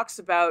she talks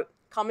about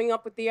coming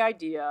up with the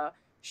idea,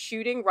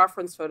 shooting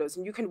reference photos,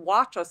 and you can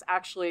watch us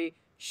actually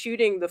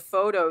shooting the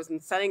photos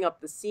and setting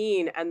up the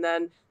scene and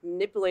then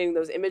manipulating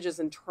those images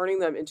and turning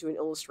them into an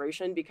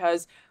illustration,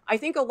 because I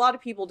think a lot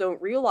of people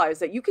don't realize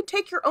that you can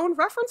take your own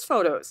reference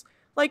photos.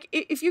 Like,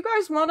 if you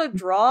guys want to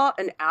draw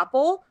an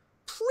apple,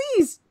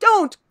 please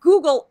don't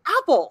Google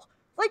apple.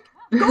 Like,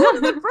 go to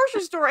the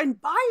grocery store and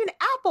buy an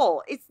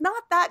apple. It's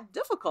not that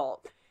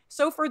difficult.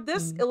 So for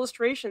this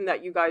illustration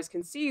that you guys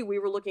can see, we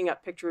were looking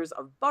at pictures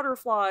of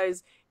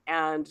butterflies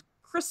and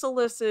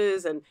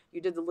chrysalises, and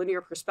you did the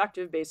linear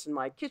perspective based in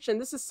my kitchen.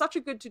 This is such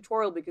a good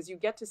tutorial because you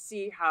get to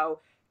see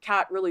how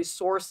Kat really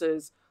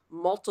sources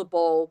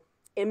multiple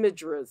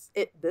images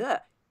to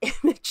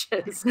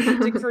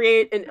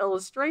create an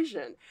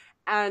illustration.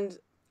 And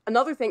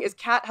another thing is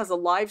Kat has a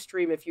live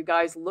stream, if you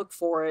guys look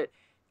for it,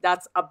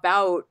 that's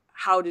about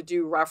how to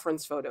do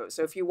reference photos.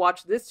 So if you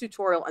watch this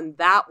tutorial and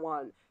that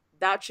one,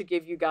 that should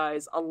give you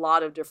guys a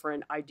lot of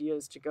different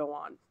ideas to go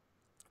on.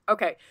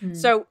 Okay,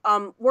 so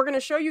we're going to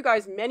show you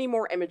guys many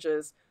more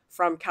images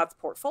from Kat's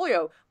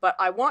portfolio, but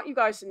I want you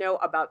guys to know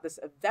about this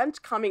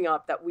event coming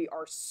up that we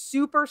are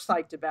super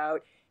psyched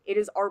about. It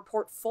is our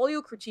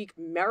Portfolio Critique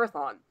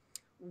Marathon.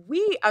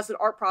 We, as an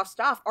Art Prof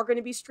staff, are going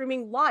to be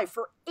streaming live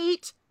for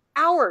 8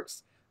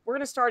 hours. We're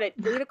going to start at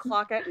 8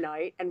 o'clock at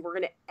night, and we're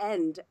going to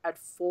end at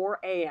 4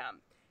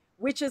 a.m.,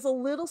 which is a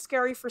little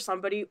scary for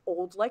somebody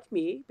old like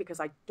me,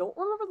 because I don't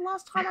remember the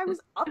last time I was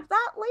up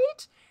that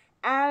late.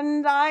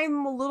 And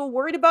I'm a little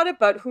worried about it,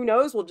 but who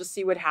knows? We'll just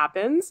see what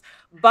happens.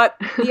 But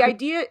the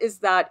idea is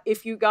that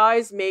if you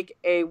guys make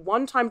a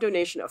one-time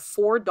donation of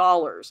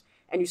 $4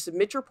 and you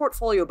submit your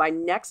portfolio by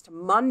next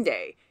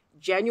Monday,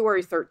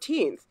 January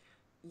 13th,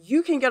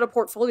 you can get a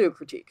portfolio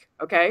critique,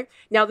 okay?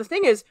 Now, the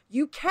thing is,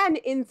 you can,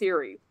 in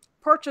theory,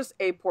 purchase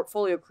a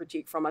portfolio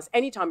critique from us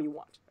anytime you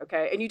want,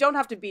 okay? And you don't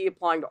have to be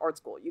applying to art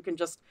school. You can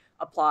just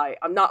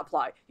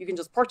you can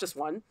just purchase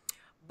one.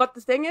 But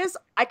the thing is,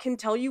 I can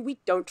tell you we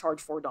don't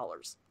charge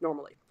 $4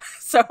 normally.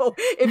 So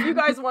if you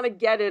guys want to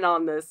get in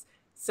on this,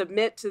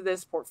 submit to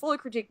this Portfolio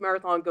Critique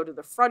Marathon, go to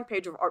the front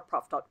page of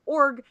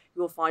artprof.org.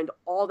 You will find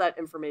all that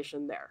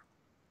information there.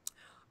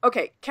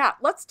 Okay, Kat,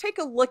 let's take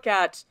a look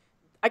at,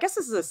 I guess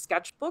this is a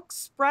sketchbook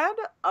spread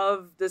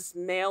of this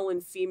male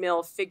and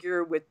female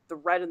figure with the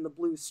red and the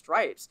blue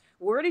stripes.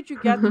 Where did you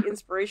get the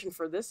inspiration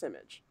for this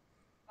image?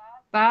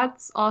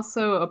 That's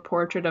also a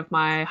portrait of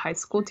my high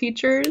school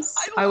teachers.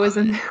 I was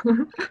in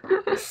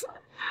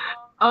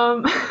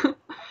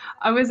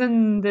I was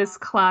in this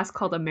class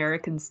called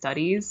American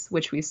Studies,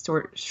 which we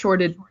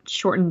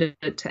shortened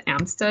it to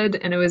Amstead,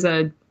 and it was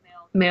a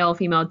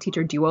male-female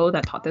teacher duo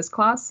that taught this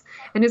class.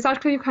 And it's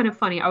actually kind of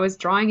funny. I was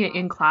drawing it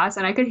in class,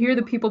 and I could hear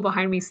the people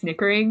behind me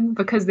snickering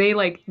because they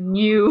like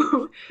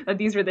knew that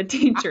these were the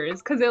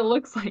teachers because it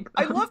looks like them.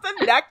 I love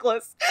the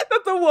necklace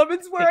that the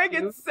woman's wearing.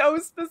 It's so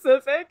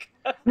specific.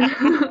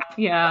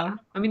 Yeah.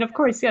 I mean, of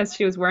course, yes,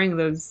 she was wearing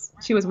those.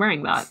 She was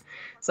wearing that.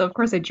 So of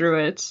course I drew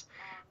it.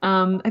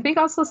 I think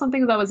also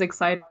something that was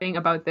exciting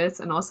about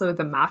this and also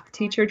the math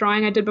teacher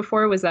drawing I did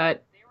before was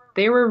that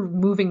they were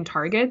moving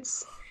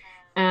targets.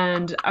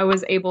 And I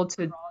was able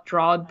to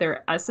draw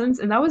their essence.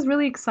 And that was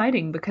really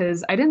exciting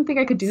because I didn't think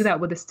I could do that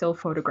with a still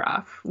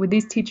photograph. With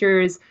these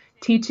teachers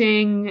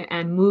teaching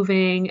and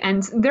moving,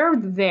 and they're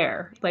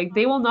there. Like,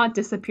 they will not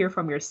disappear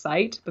from your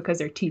sight because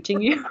they're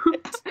teaching you.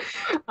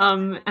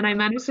 And I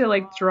managed to,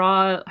 like,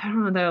 draw, I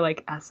don't know, their,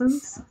 like,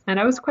 essence. And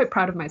I was quite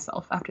proud of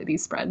myself after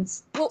these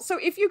spreads. Well, so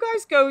if you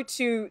guys go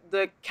to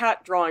the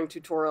cat drawing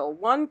tutorial,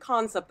 one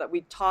concept that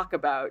we talk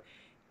about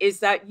is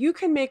that you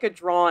can make a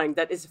drawing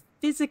that is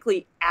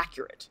physically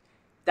accurate.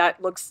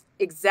 that looks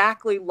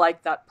exactly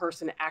like that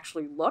person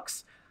actually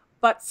looks,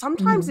 but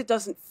sometimes Hmm. it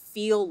doesn't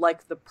feel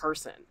like the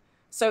person.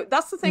 So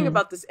that's the thing Hmm.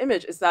 about this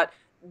image, is that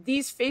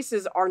these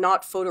faces are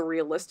not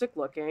photorealistic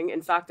looking.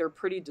 In fact, they're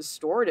pretty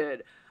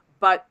distorted,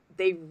 but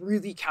they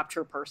really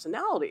capture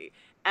personality.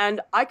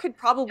 And I could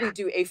probably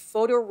do a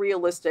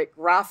photorealistic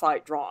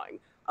graphite drawing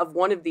of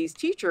one of these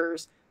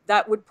teachers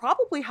that would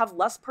probably have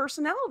less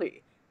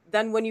personality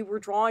than when you were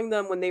drawing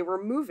them when they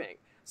were moving.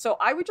 So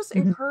I would just Hmm.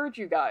 encourage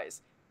you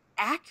guys,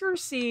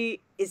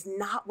 accuracy is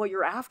not what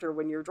you're after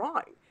when you're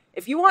drawing.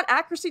 If you want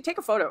accuracy, take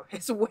a photo.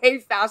 It's way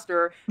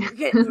faster. You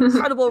get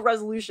incredible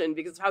resolution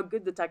because of how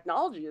good the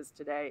technology is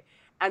today.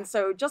 And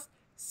so just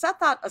set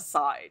that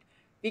aside,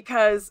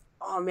 because,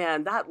 oh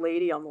man, that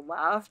lady on the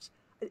left,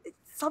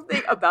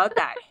 something about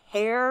that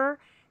hair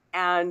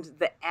and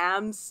the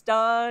am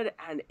stud,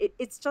 and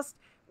it's just,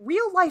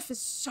 real life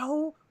is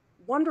so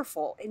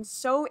wonderful and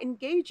so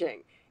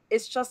engaging.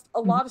 It's just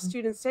a lot of Hmm.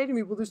 students say to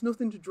me, well, there's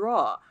nothing to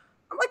draw.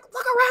 I'm like,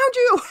 look around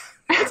you.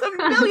 There's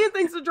a million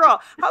things to draw.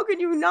 How can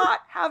you not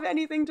have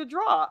anything to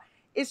draw?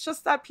 It's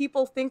just that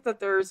people think that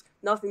there's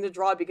nothing to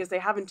draw because they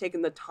haven't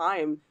taken the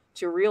time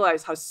to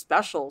realize how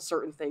special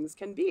certain things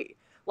can be.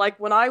 Like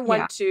when I Yeah.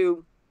 went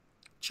to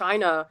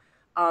China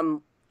a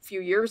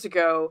few years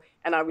ago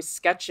and I was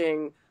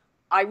sketching,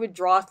 I would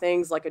draw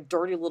things like a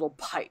dirty little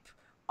pipe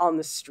on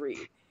the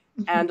street.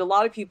 And a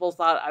lot of people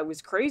thought I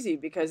was crazy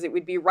because it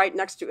would be right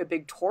next to a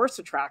big tourist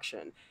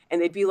attraction. And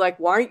they'd be like,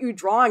 why aren't you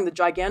drawing the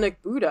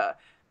gigantic Buddha?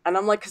 And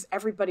I'm like, because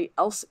everybody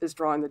else is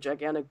drawing the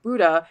gigantic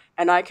Buddha,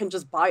 and I can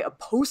just buy a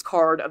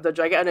postcard of the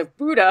gigantic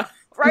Buddha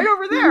right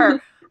over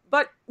there.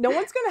 But no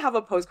one's going to have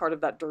a postcard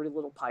of that dirty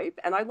little pipe.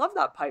 And I love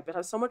that pipe. It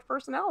has so much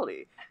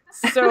personality.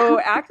 So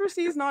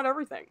accuracy is not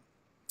everything.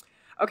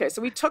 Okay,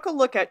 so we took a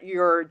look at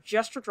your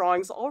gesture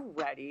drawings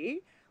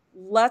already.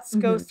 Let's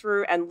go Hmm.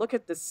 through and look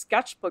at the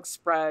sketchbook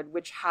spread,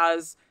 which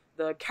has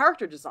the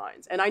character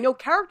designs. And I know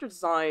character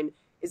design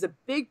is a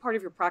big part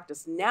of your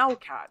practice now,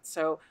 Kat.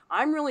 So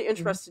I'm really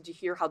interested to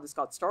hear how this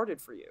got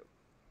started for you.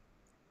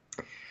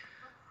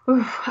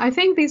 I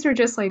think these are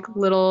just like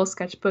little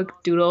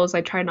sketchbook doodles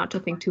I try not to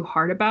think too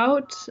hard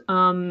about.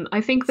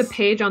 I think the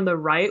page on the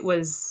right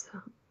was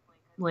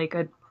like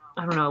a,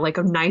 I don't know, like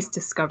a nice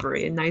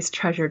discovery, a nice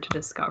treasure to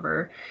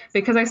discover.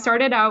 Because I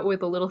started out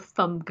with a little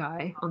thumb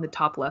guy on the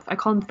top left. I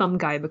call him thumb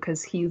guy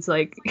because he's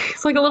like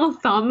he's like a little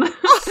thumb.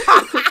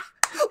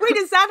 Wait,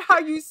 is that how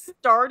you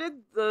started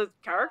the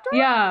character?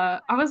 Yeah,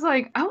 I was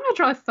like, I want to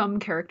draw thumb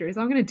characters.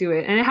 I'm gonna do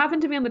it. And it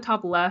happened to be on the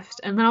top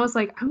left. And then I was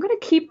like, I'm gonna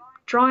keep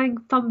drawing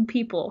thumb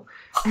people.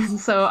 And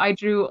so I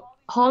drew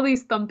all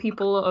these thumb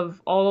people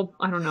of all,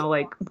 I don't know,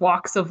 like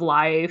walks of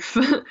life,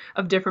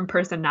 of different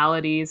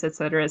personalities, et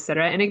cetera, et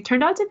cetera. And it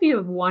turned out to be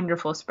a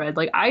wonderful spread.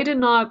 Like I did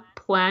not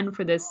plan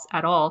for this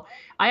at all.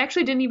 I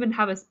actually didn't even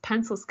have a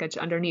pencil sketch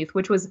underneath,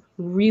 which was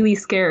really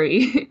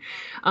scary.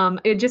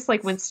 It just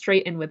like went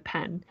straight in with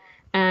pen.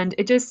 And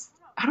it just,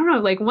 I don't know,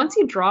 like once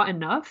you draw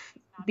enough,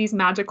 these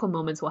magical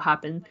moments will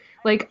happen.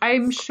 Like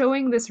I'm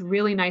showing this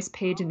really nice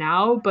page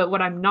now, but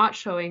what I'm not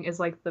showing is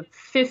like the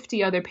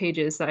 50 other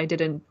pages that I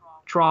didn't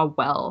draw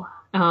well.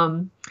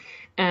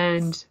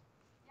 And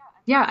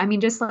yeah, I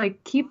mean, just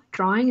like keep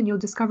drawing and you'll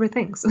discover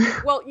things.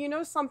 Well, you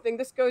know something,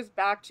 this goes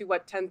back to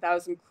what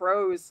 10,000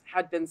 Crows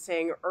had been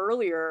saying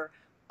earlier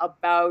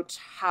about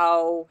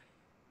how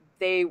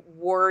they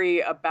worry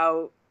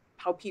about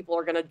how people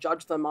are going to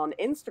judge them on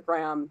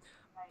Instagram.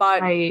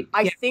 But Right.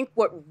 I Yeah. think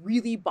what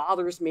really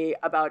bothers me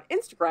about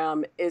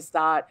Instagram is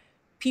that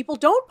people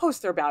don't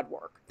post their bad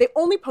work. They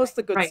only post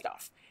the good Right.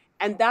 stuff.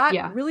 And that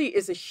Yeah. really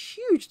is a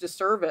huge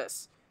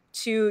disservice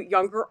to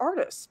younger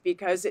artists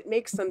because it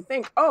makes them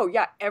think, oh,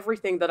 yeah,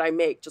 everything that I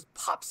make just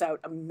pops out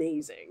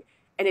amazing.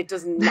 And it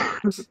does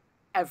not,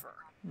 ever.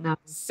 No,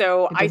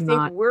 So it I does think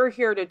not. we're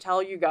here to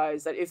tell you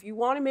guys that if you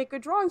want to make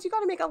good drawings, you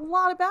got to make a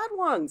lot of bad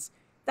ones.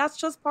 That's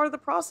just part of the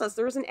process.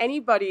 There isn't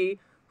anybody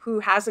who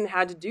hasn't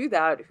had to do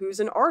that who's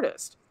an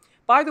artist.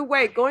 By the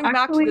way, going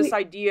back to this Actually,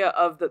 idea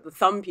of the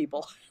thumb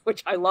people,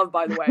 which I love,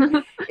 by the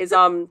way, is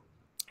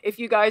if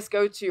you guys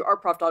go to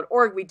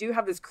artprof.org, we do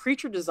have this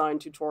creature design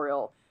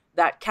tutorial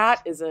that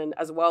Kat is in,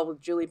 as well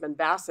with Julie Ben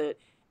Bassett.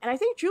 And I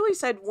think Julie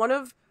said one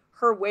of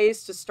her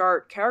ways to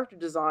start character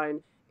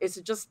design is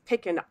to just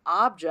pick an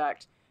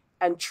object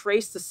and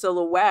trace the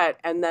silhouette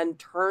and then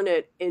turn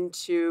it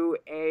into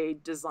a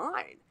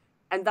design.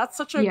 And that's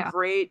such a yeah.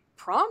 great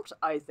prompt,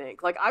 I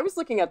think. Like, I was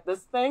looking at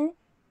this thing,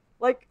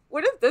 like,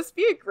 wouldn't this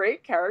be a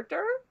great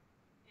character?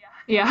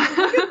 Look at Yeah.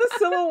 the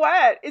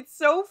silhouette. It's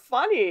so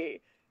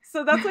funny.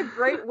 So that's a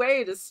great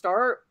way to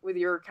start with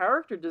your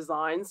character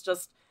designs,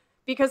 just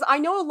because I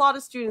know a lot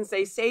of students,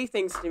 they say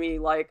things to me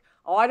like,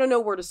 oh, I don't know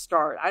where to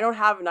start. I don't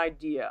have an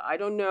idea. I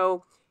don't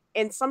know.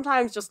 And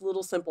sometimes just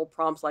little simple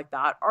prompts like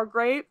that are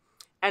great.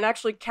 And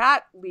actually,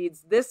 Kat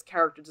leads this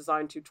character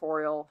design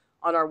tutorial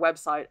on our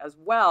website as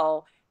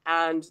well.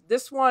 And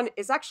this one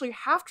is actually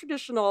half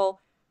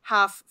traditional,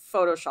 half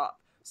Photoshop.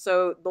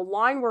 So the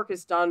line work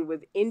is done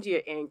with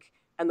India ink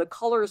and the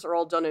colors are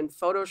all done in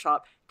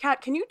Photoshop.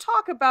 Kat, can you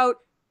talk about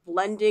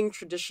blending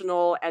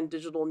traditional and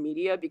digital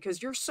media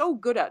because you're so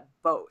good at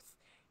both.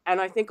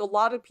 And I think a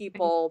lot of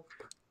people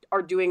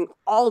are doing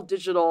all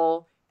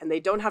digital and they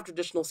don't have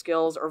traditional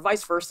skills or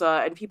vice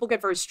versa, and people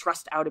get very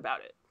stressed out about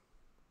it.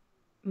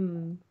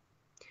 Mm.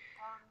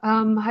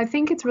 I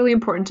think it's really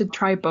important to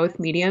try both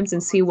mediums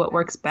and see what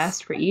works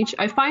best for each.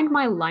 I find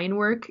my line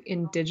work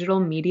in digital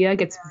media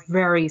gets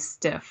very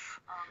stiff.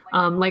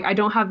 Like I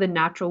don't have the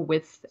natural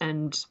width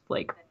and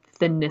like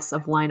thinness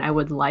of line I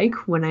would like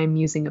when I'm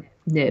using a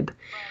nib.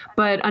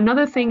 But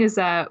another thing is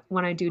that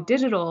when I do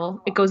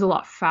digital, it goes a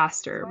lot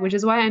faster, which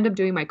is why I end up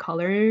doing my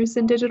colors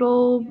in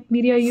digital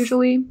media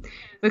usually.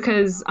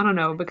 Because I don't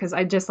know, because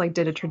I just like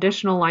did a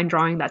traditional line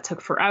drawing that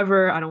took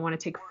forever. I don't want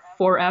to take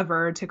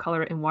forever to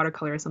color it in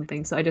watercolor or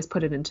something. So I just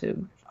put it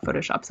into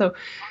Photoshop. So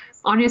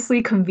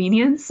honestly,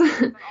 convenience,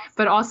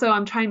 but also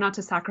I'm trying not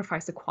to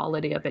sacrifice the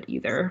quality of it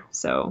either.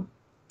 So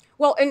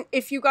well, and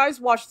if you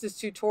guys watch this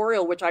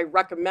tutorial, which I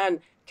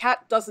recommend,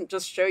 Kat doesn't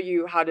just show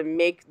you how to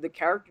make the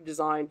character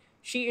design.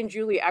 She and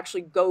Julie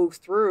actually go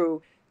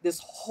through this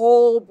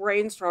whole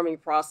brainstorming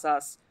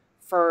process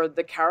for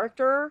the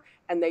character,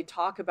 and they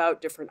talk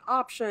about different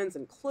options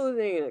and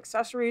clothing and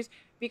accessories.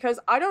 Because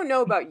I don't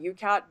know about you,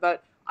 Kat,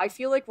 but I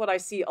feel like what I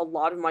see a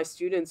lot of my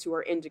students who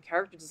are into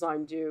character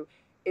design do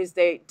is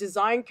they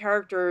design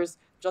characters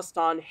just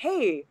on,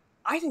 hey,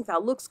 I think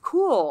that looks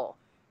cool.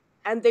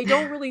 And they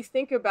don't really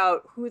think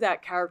about who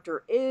that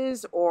character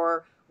is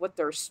or what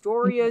their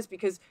story is.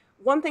 Because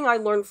one thing I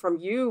learned from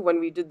you when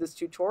we did this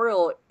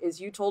tutorial is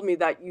you told me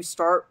that you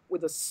start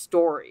with a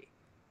story.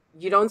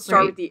 You don't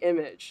start with the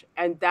image.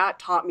 And that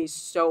taught me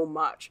so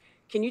much.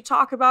 Can you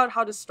talk about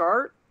how to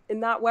start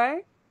in that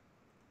way?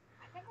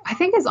 I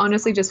think it's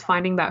honestly just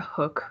finding that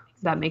hook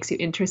that makes you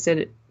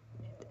interested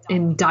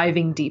in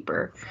diving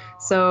deeper.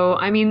 So,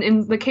 I mean,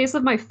 in the case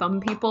of my thumb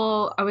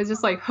people, I was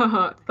just like,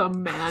 haha,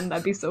 thumb man,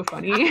 that'd be so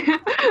funny.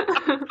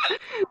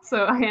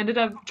 So I ended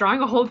up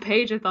drawing a whole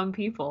page of thumb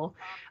people.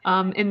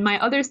 In my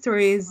other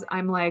stories,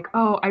 I'm like,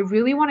 oh, I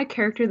really want a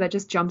character that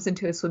just jumps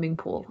into a swimming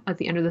pool at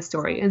the end of the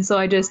story. And so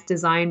I just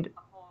designed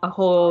a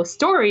whole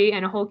story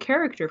and a whole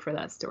character for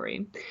that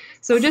story.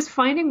 So just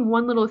finding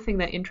one little thing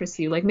that interests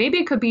you. Like maybe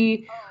it could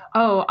be,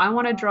 oh, I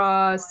want to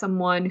draw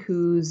someone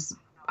who's,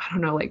 I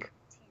don't know, like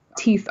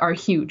teeth are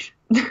huge.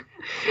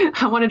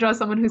 I want to draw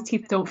someone whose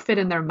teeth don't fit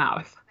in their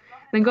mouth.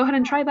 Then go ahead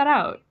and try that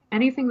out.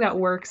 Anything that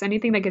works,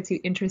 anything that gets you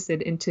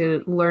interested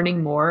into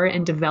learning more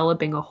and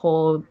developing a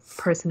whole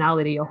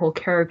personality, a whole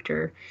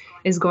character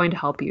is going to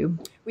help you.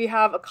 We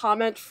have a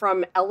comment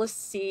from Ellis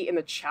C in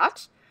the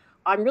chat.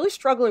 I'm really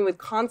struggling with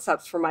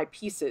concepts for my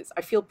pieces.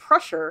 I feel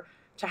pressure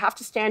to have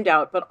to stand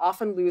out, but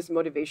often lose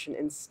motivation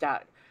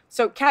instead.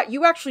 So, Kat,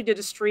 you actually did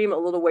a stream a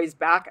little ways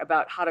back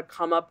about how to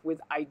come up with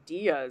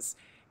ideas.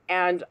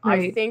 And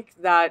I think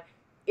that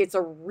it's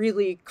a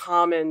really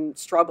common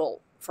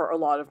struggle for a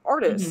lot of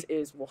artists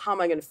is, well, how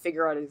am I going to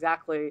figure out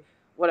exactly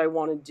what I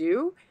want to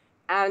do?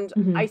 And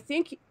I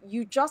think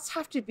you just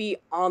have to be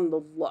on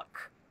the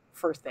look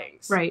for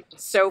things. Right.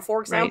 So,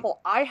 for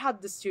example, I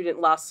had the student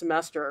last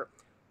semester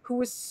who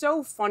was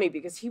so funny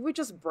because he would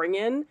just bring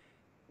in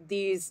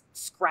these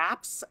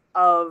scraps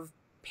of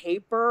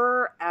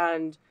paper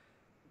and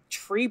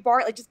tree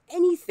bark, like just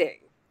anything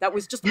that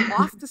was just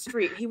off the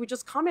street. He would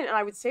just come in and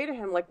I would say to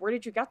him, like, where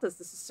did you get this?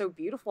 This is so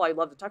beautiful. I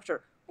love the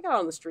texture. I got it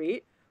on the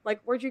street. Like,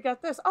 where'd you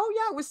get this? Oh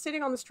yeah, it was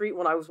sitting on the street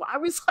when I was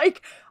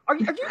like, are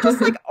you just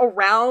like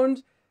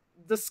around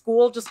the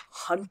school just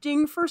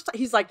hunting for stuff?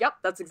 He's like, yep,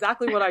 that's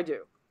exactly what I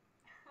do.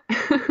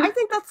 I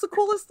think that's the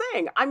coolest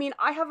thing. I mean,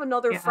 I have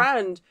another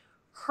friend,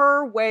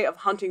 her way of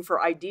hunting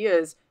for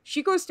ideas,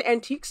 she goes to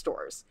antique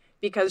stores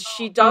because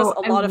she does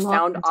a lot of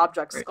found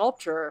object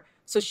sculpture.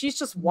 So she's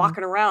just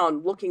walking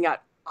around looking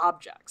at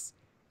objects.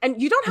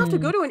 And you don't have to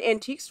go to an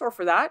antique store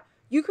for that.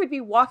 You could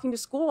be walking to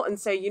school and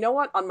say, you know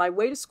what, on my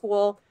way to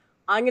school,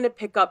 I'm going to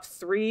pick up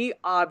 3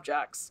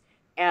 objects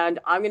and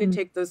I'm going to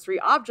take those 3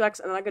 objects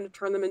and I'm going to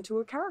turn them into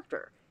a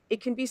character.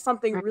 It can be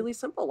something really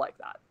simple like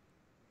that.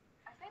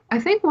 I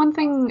think one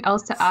thing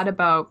else to add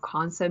about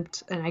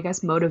concept and I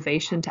guess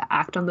motivation to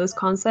act on those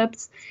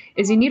concepts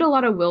is you need a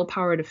lot of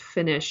willpower to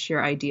finish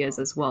your ideas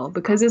as well,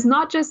 because it's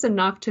not just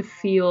enough to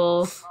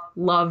feel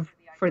love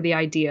for the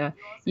idea.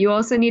 You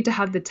also need to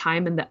have the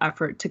time and the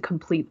effort to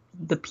complete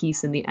the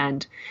piece in the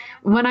end.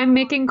 When I'm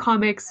making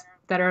comics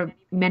that are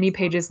many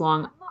pages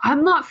long,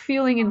 I'm not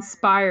feeling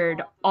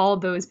inspired all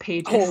those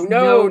pages. Oh,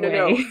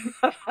 no.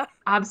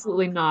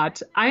 Absolutely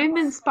not. I'm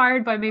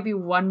inspired by maybe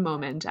one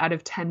moment out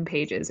of 10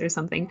 pages or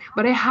something,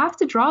 but I have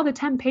to draw the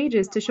 10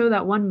 pages to show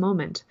that one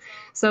moment.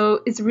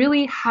 So it's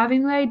really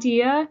having the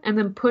idea and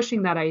then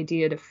pushing that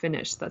idea to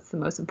finish. That's the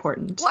most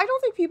important. Well, I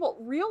don't think people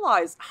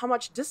realize how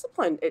much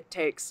discipline it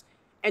takes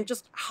and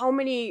just how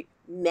many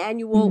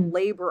manual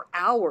labor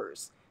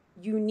hours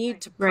you need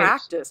to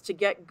practice to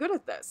get good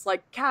at this.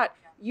 Like, Kat,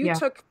 you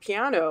took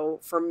piano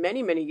for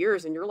many, many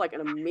years and you're like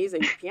an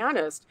amazing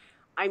pianist.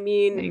 I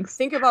mean,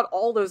 think about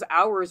all those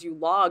hours you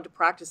logged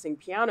practicing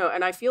piano.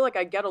 And I feel like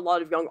I get a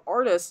lot of young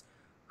artists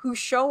who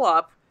show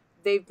up,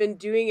 they've been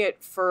doing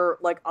it for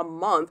like a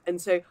month and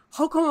say,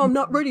 how come I'm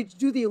not ready to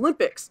do the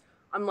Olympics?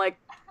 I'm like,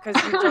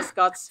 because you just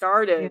got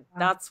started. Yeah,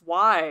 That's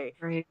why.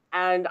 right.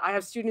 And I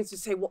have students who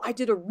say, well, I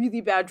did a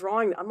really bad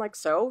drawing. I'm like,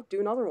 so do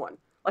another one.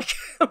 Like,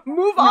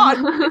 move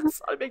on. It's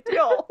not a big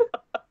deal.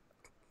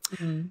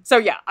 Mm, So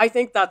yeah, I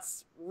think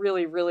that's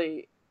really,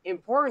 really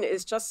important,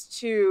 is just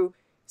to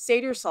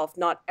say to yourself,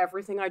 not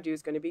everything I do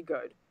is going to be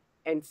good.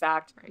 In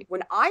fact, right.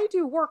 when I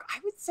do work, I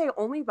would say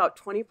only about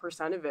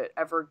 20% of it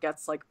ever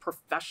gets like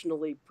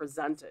professionally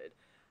presented.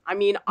 I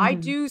mean, I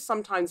Mm, do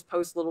sometimes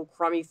post little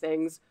crummy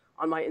things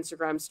on my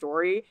Instagram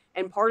story,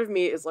 and part of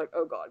me is like,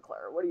 oh God,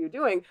 Clara, what are you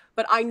doing?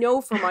 But I know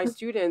for my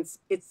students,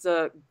 it's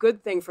a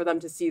good thing for them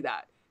to see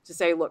that, to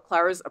say, look,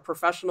 Clara's a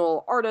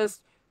professional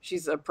artist.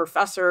 She's a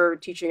professor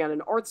teaching at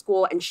an art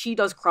school, and she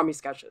does crummy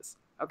sketches.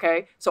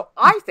 Okay. So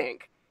I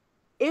think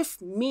if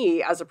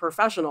me as a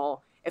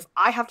professional, if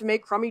I have to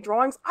make crummy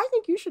drawings, I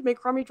think you should make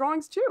crummy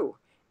drawings too.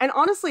 And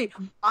honestly,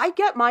 I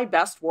get my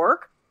best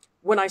work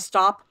when I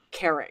stop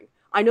caring.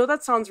 I know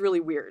that sounds really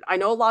weird. I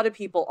know a lot of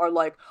people are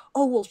like,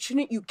 oh, well,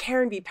 shouldn't you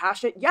care and be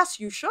passionate? Yes,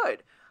 you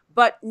should,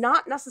 but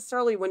not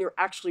necessarily when you're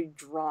actually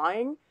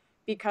drawing,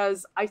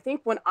 because I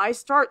think when I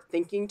start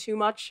thinking too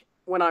much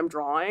when I'm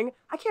drawing,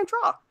 I can't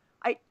draw.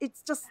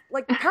 It's just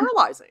like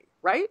paralyzing,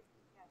 right?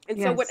 And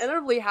so what yes.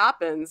 inevitably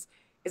happens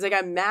is I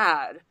get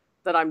mad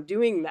that I'm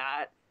doing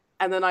that.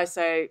 And then I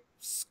say,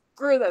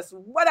 screw this,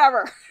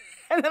 whatever.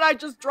 And then I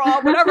just draw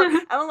whatever.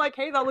 And I'm like,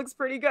 hey, that looks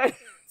pretty good.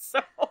 So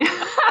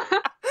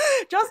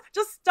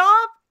just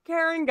stop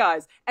caring,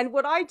 guys. And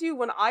what I do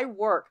when I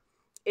work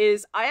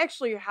is I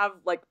actually have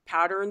like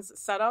patterns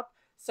set up.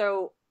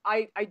 So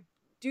I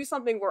do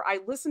something where I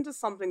listen to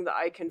something that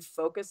I can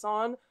focus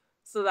on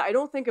so that I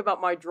don't think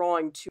about my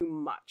drawing too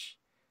much.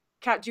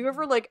 Kat, do you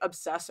ever like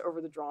obsess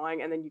over the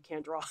drawing and then you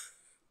can't draw?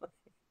 Like,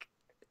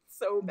 it's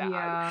so bad.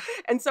 Yeah.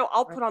 And so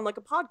I'll put on like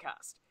a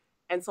podcast.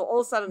 And so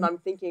all of a sudden I'm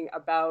thinking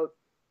about,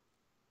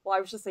 well, I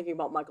was just thinking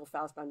about Michael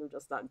Fassbender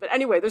just then. But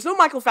anyway, there's no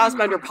Michael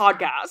Fassbender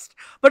podcast.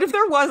 But if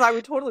there was, I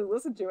would totally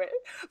listen to it.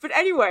 But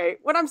anyway,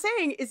 what I'm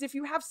saying is if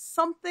you have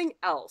something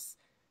else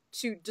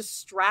to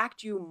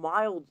distract you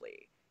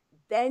mildly,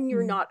 then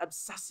you're Mm, not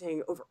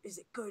obsessing over, is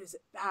it good? Is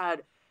it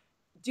bad?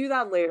 Do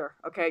that later,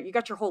 okay? You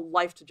got your whole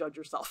life to judge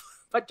yourself.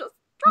 But just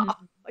draw.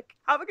 mm, Like,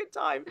 have a good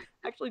time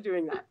actually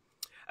doing that.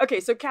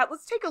 Okay, so Kat,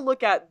 let's take a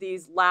look at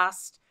these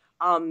last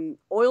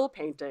oil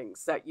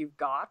paintings that you've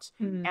got.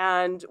 mm.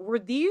 And were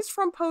these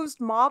from posed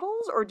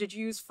models or did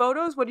you use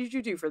photos? What did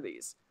you do for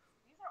these?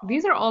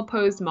 These are all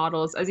posed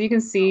models. As you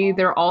can see,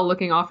 they're all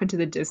looking off into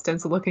the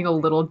distance, looking a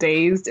little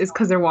dazed. Is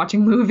because they're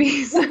watching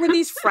movies. Were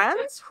these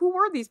friends? Who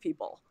were these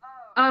people?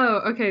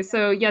 Oh, okay.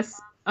 So yes,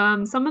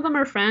 some of them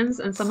are friends,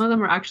 and some of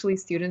them are actually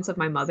students of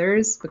my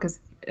mother's because,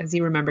 as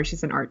you remember,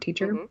 she's an art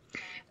teacher. Mm-hmm.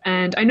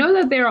 And I know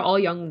that they are all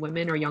young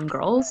women or young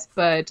girls,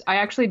 but I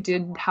actually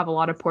did have a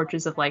lot of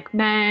portraits of like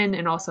men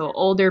and also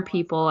older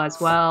people as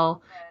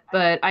well.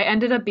 But I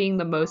ended up being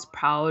the most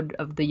proud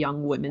of the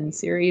young women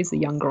series, the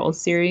young girls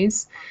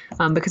series,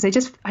 because I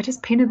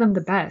just painted them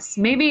the best.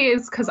 Maybe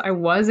it's because I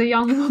was a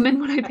young woman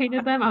when I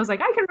painted them. I was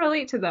like, I can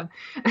relate to them,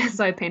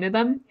 so I painted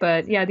them.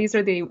 But yeah, these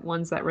are the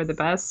ones that were the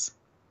best.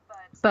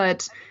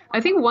 But I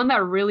think one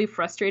that really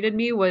frustrated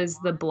me was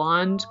the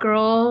blonde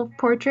girl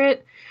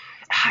portrait.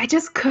 I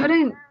just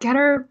couldn't get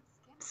her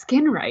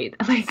skin right.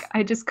 Like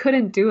I just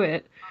couldn't do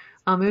it.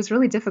 It was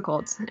really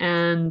difficult.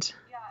 And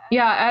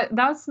yeah,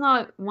 that's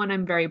not one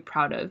I'm very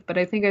proud of, but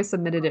I think I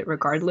submitted it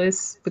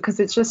regardless because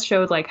it just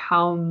showed like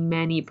how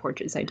many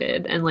portraits I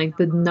did and like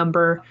the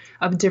number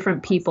of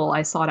different people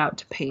I sought out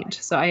to paint.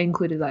 So I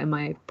included that in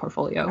my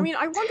I portfolio. mean,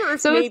 I wonder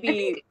if So I maybe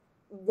think,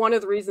 one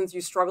of the reasons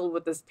you struggled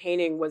with this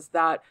painting was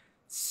that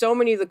so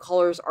many of the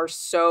colors are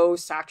so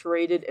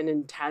saturated and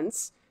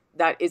intense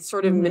that it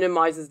sort of mhm,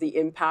 minimizes the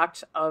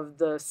impact of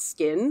the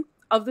skin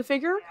of the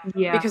figure. Because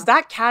yeah,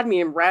 that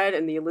cadmium red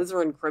and the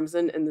alizarin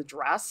crimson in the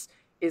dress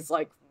is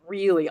like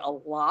really a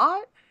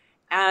lot.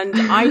 And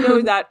I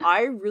know that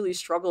I really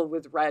struggle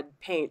with red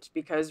paint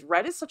because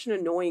red is such an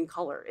annoying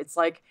color. It's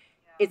like,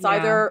 it's yeah,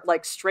 either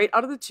like straight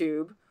out of the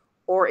tube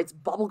or it's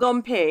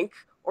bubblegum pink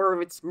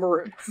or it's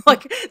maroon.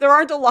 Like there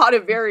aren't a lot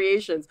of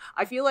variations.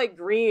 I feel like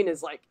green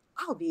is like,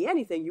 I'll be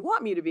anything you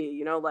want me to be,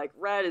 you know, like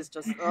red is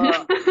just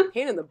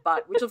pain in the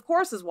butt, which of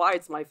course is why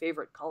it's my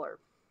favorite color.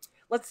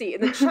 Let's see.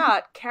 In the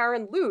chat,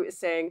 Karen Lieu is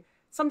saying,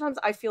 sometimes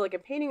I feel like a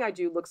painting I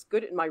do looks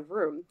good in my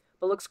room,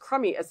 but looks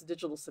crummy as a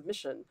digital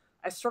submission.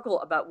 I struggle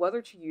about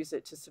whether to use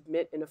it to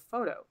submit in a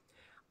photo.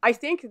 I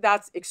think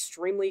that's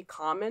extremely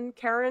common,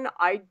 Karen.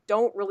 I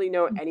don't really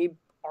know any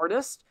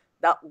artist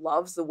that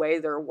loves the way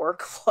their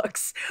work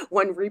looks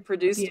when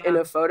reproduced in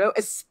yeah, a photo,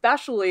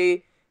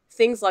 especially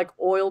things like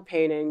oil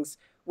paintings,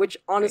 which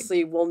right,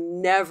 honestly will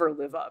never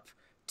live up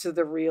to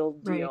the real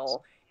right,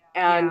 deal.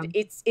 yeah, And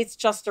it's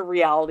just a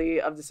reality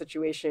of the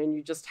situation.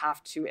 You just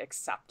have to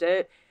accept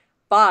it.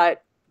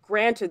 But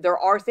granted, there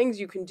are things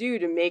you can do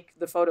to make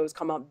the photos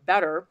come out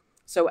better.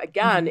 So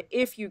again, mhm,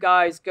 if you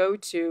guys go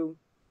to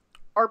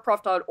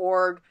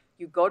artprof.org,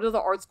 you go to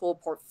the art school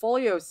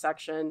portfolio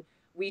section,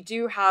 we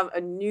do have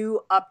a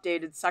new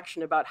updated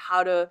section about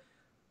how to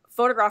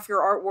photograph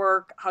your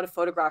artwork, how to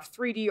photograph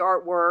 3D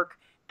artwork,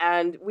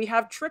 and we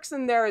have tricks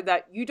in there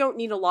that you don't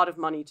need a lot of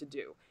money to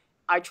do.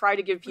 I try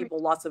to give people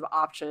lots of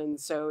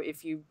options, so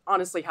if you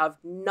honestly have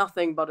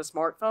nothing but a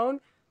smartphone,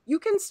 you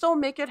can still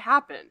make it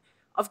happen.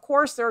 Of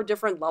course, there are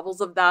different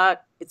levels of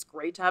that. It's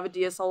great to have a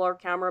DSLR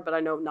camera, but I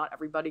know not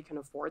everybody can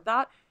afford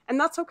that, and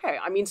that's okay.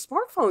 I mean,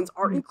 smartphones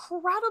are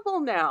incredible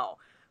now.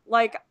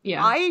 Like,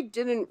 Yeah. I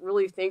didn't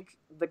really think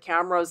the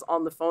cameras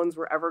on the phones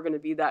were ever going to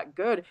be that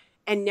good,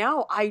 and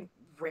now I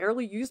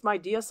rarely use my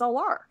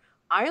DSLR.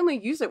 I only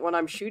use it when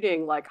I'm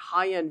shooting like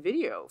high-end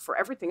video. For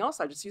everything else,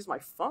 I just use my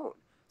phone.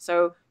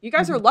 So you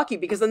guys are lucky,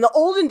 because in the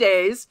olden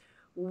days,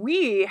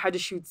 we had to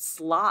shoot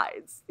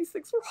slides. These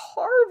things were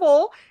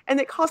horrible, and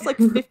it cost like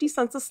 50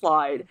 cents a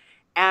slide.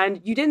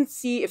 And you didn't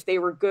see if they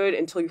were good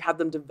until you had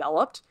them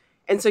developed.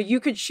 And so you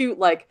could shoot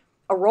like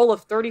a roll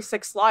of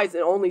 36 slides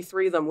and only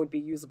 3 of them would be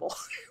usable.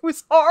 It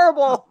was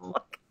horrible.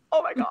 Like,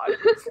 oh my God,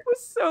 it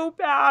was so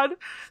bad.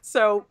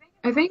 So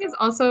I think it's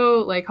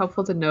also like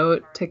helpful to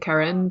note to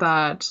Karen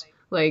that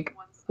like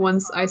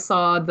once I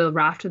saw the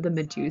Raft of the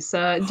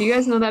Medusa. Do you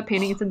guys know that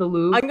painting? It's in the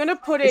Louvre. I'm going to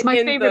put It's it my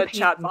in favorite the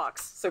chat painting.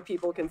 box so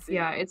people can see.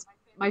 Yeah, it's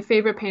my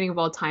favorite painting of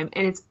all time,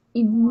 and it's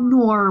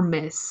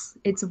enormous.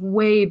 It's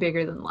way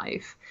bigger than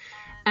life.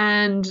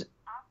 And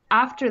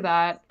after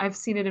that, I've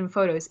seen it in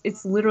photos.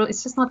 It's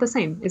just not the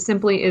same. It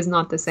simply is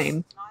not the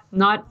same.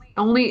 Not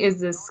only is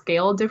the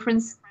scale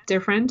difference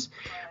different,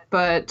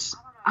 but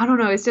I don't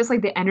know, it's just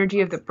like the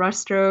energy of the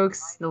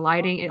brushstrokes, the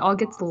lighting, it all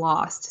gets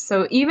lost.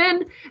 So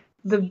even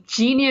the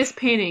genius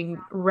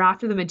painting,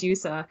 Raft of the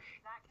Medusa,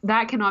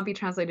 that cannot be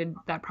translated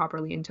that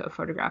properly into a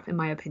photograph, in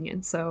my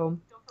opinion. So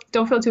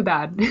don't feel too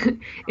bad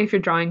if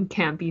your drawing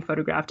can't be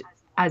photographed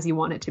as you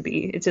want it to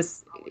be.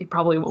 It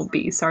probably won't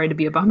be. Sorry to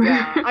be a bummer.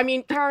 Yeah. I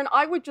mean, Karen,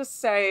 I would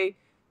just say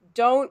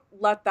don't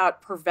let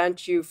that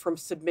prevent you from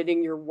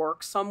submitting your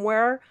work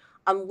somewhere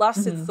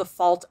unless it's the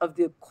fault of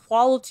the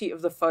quality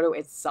of the photo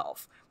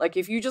itself. Like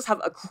if you just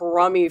have a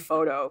crummy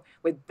photo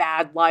with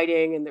bad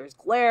lighting and there's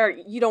glare,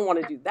 you don't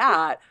want to do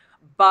that.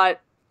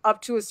 But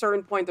up to a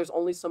certain point, there's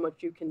only so much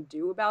you can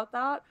do about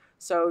that.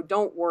 So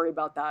don't worry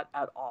about that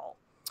at all.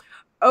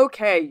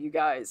 Okay, you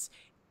guys.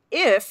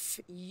 If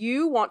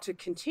you want to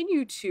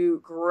continue to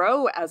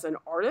grow as an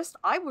artist,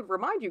 I would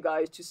remind you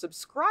guys to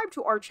subscribe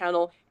to our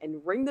channel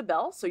and ring the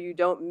bell so you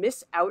don't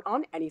miss out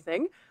on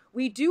anything.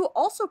 We do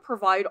also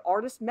provide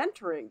artist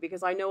mentoring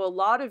because I know a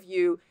lot of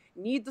you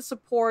need the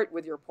support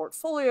with your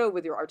portfolio,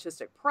 with your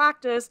artistic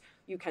practice.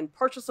 You can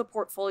purchase a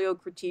portfolio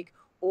critique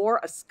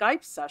or a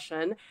Skype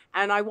session.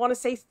 And I want to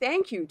say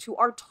thank you to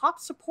our top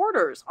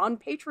supporters on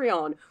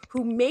Patreon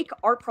who make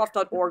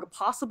artprof.org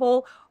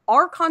possible.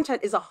 Our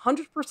content is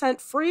 100%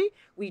 free.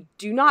 We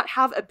do not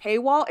have a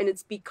paywall, and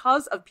it's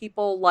because of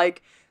people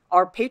like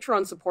our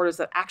Patreon supporters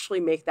that actually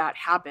make that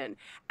happen.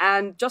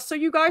 And just so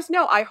you guys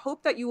know, I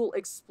hope that you will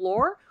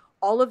explore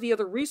all of the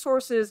other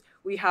resources.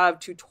 We have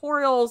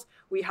tutorials,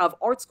 we have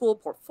art school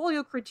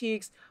portfolio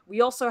critiques.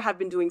 We also have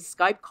been doing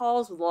Skype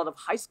calls with a lot of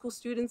high school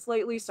students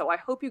lately. So I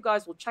hope you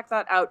guys will check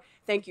that out.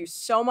 Thank you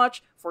so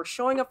much for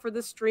showing up for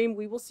this stream.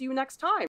 We will see you next time.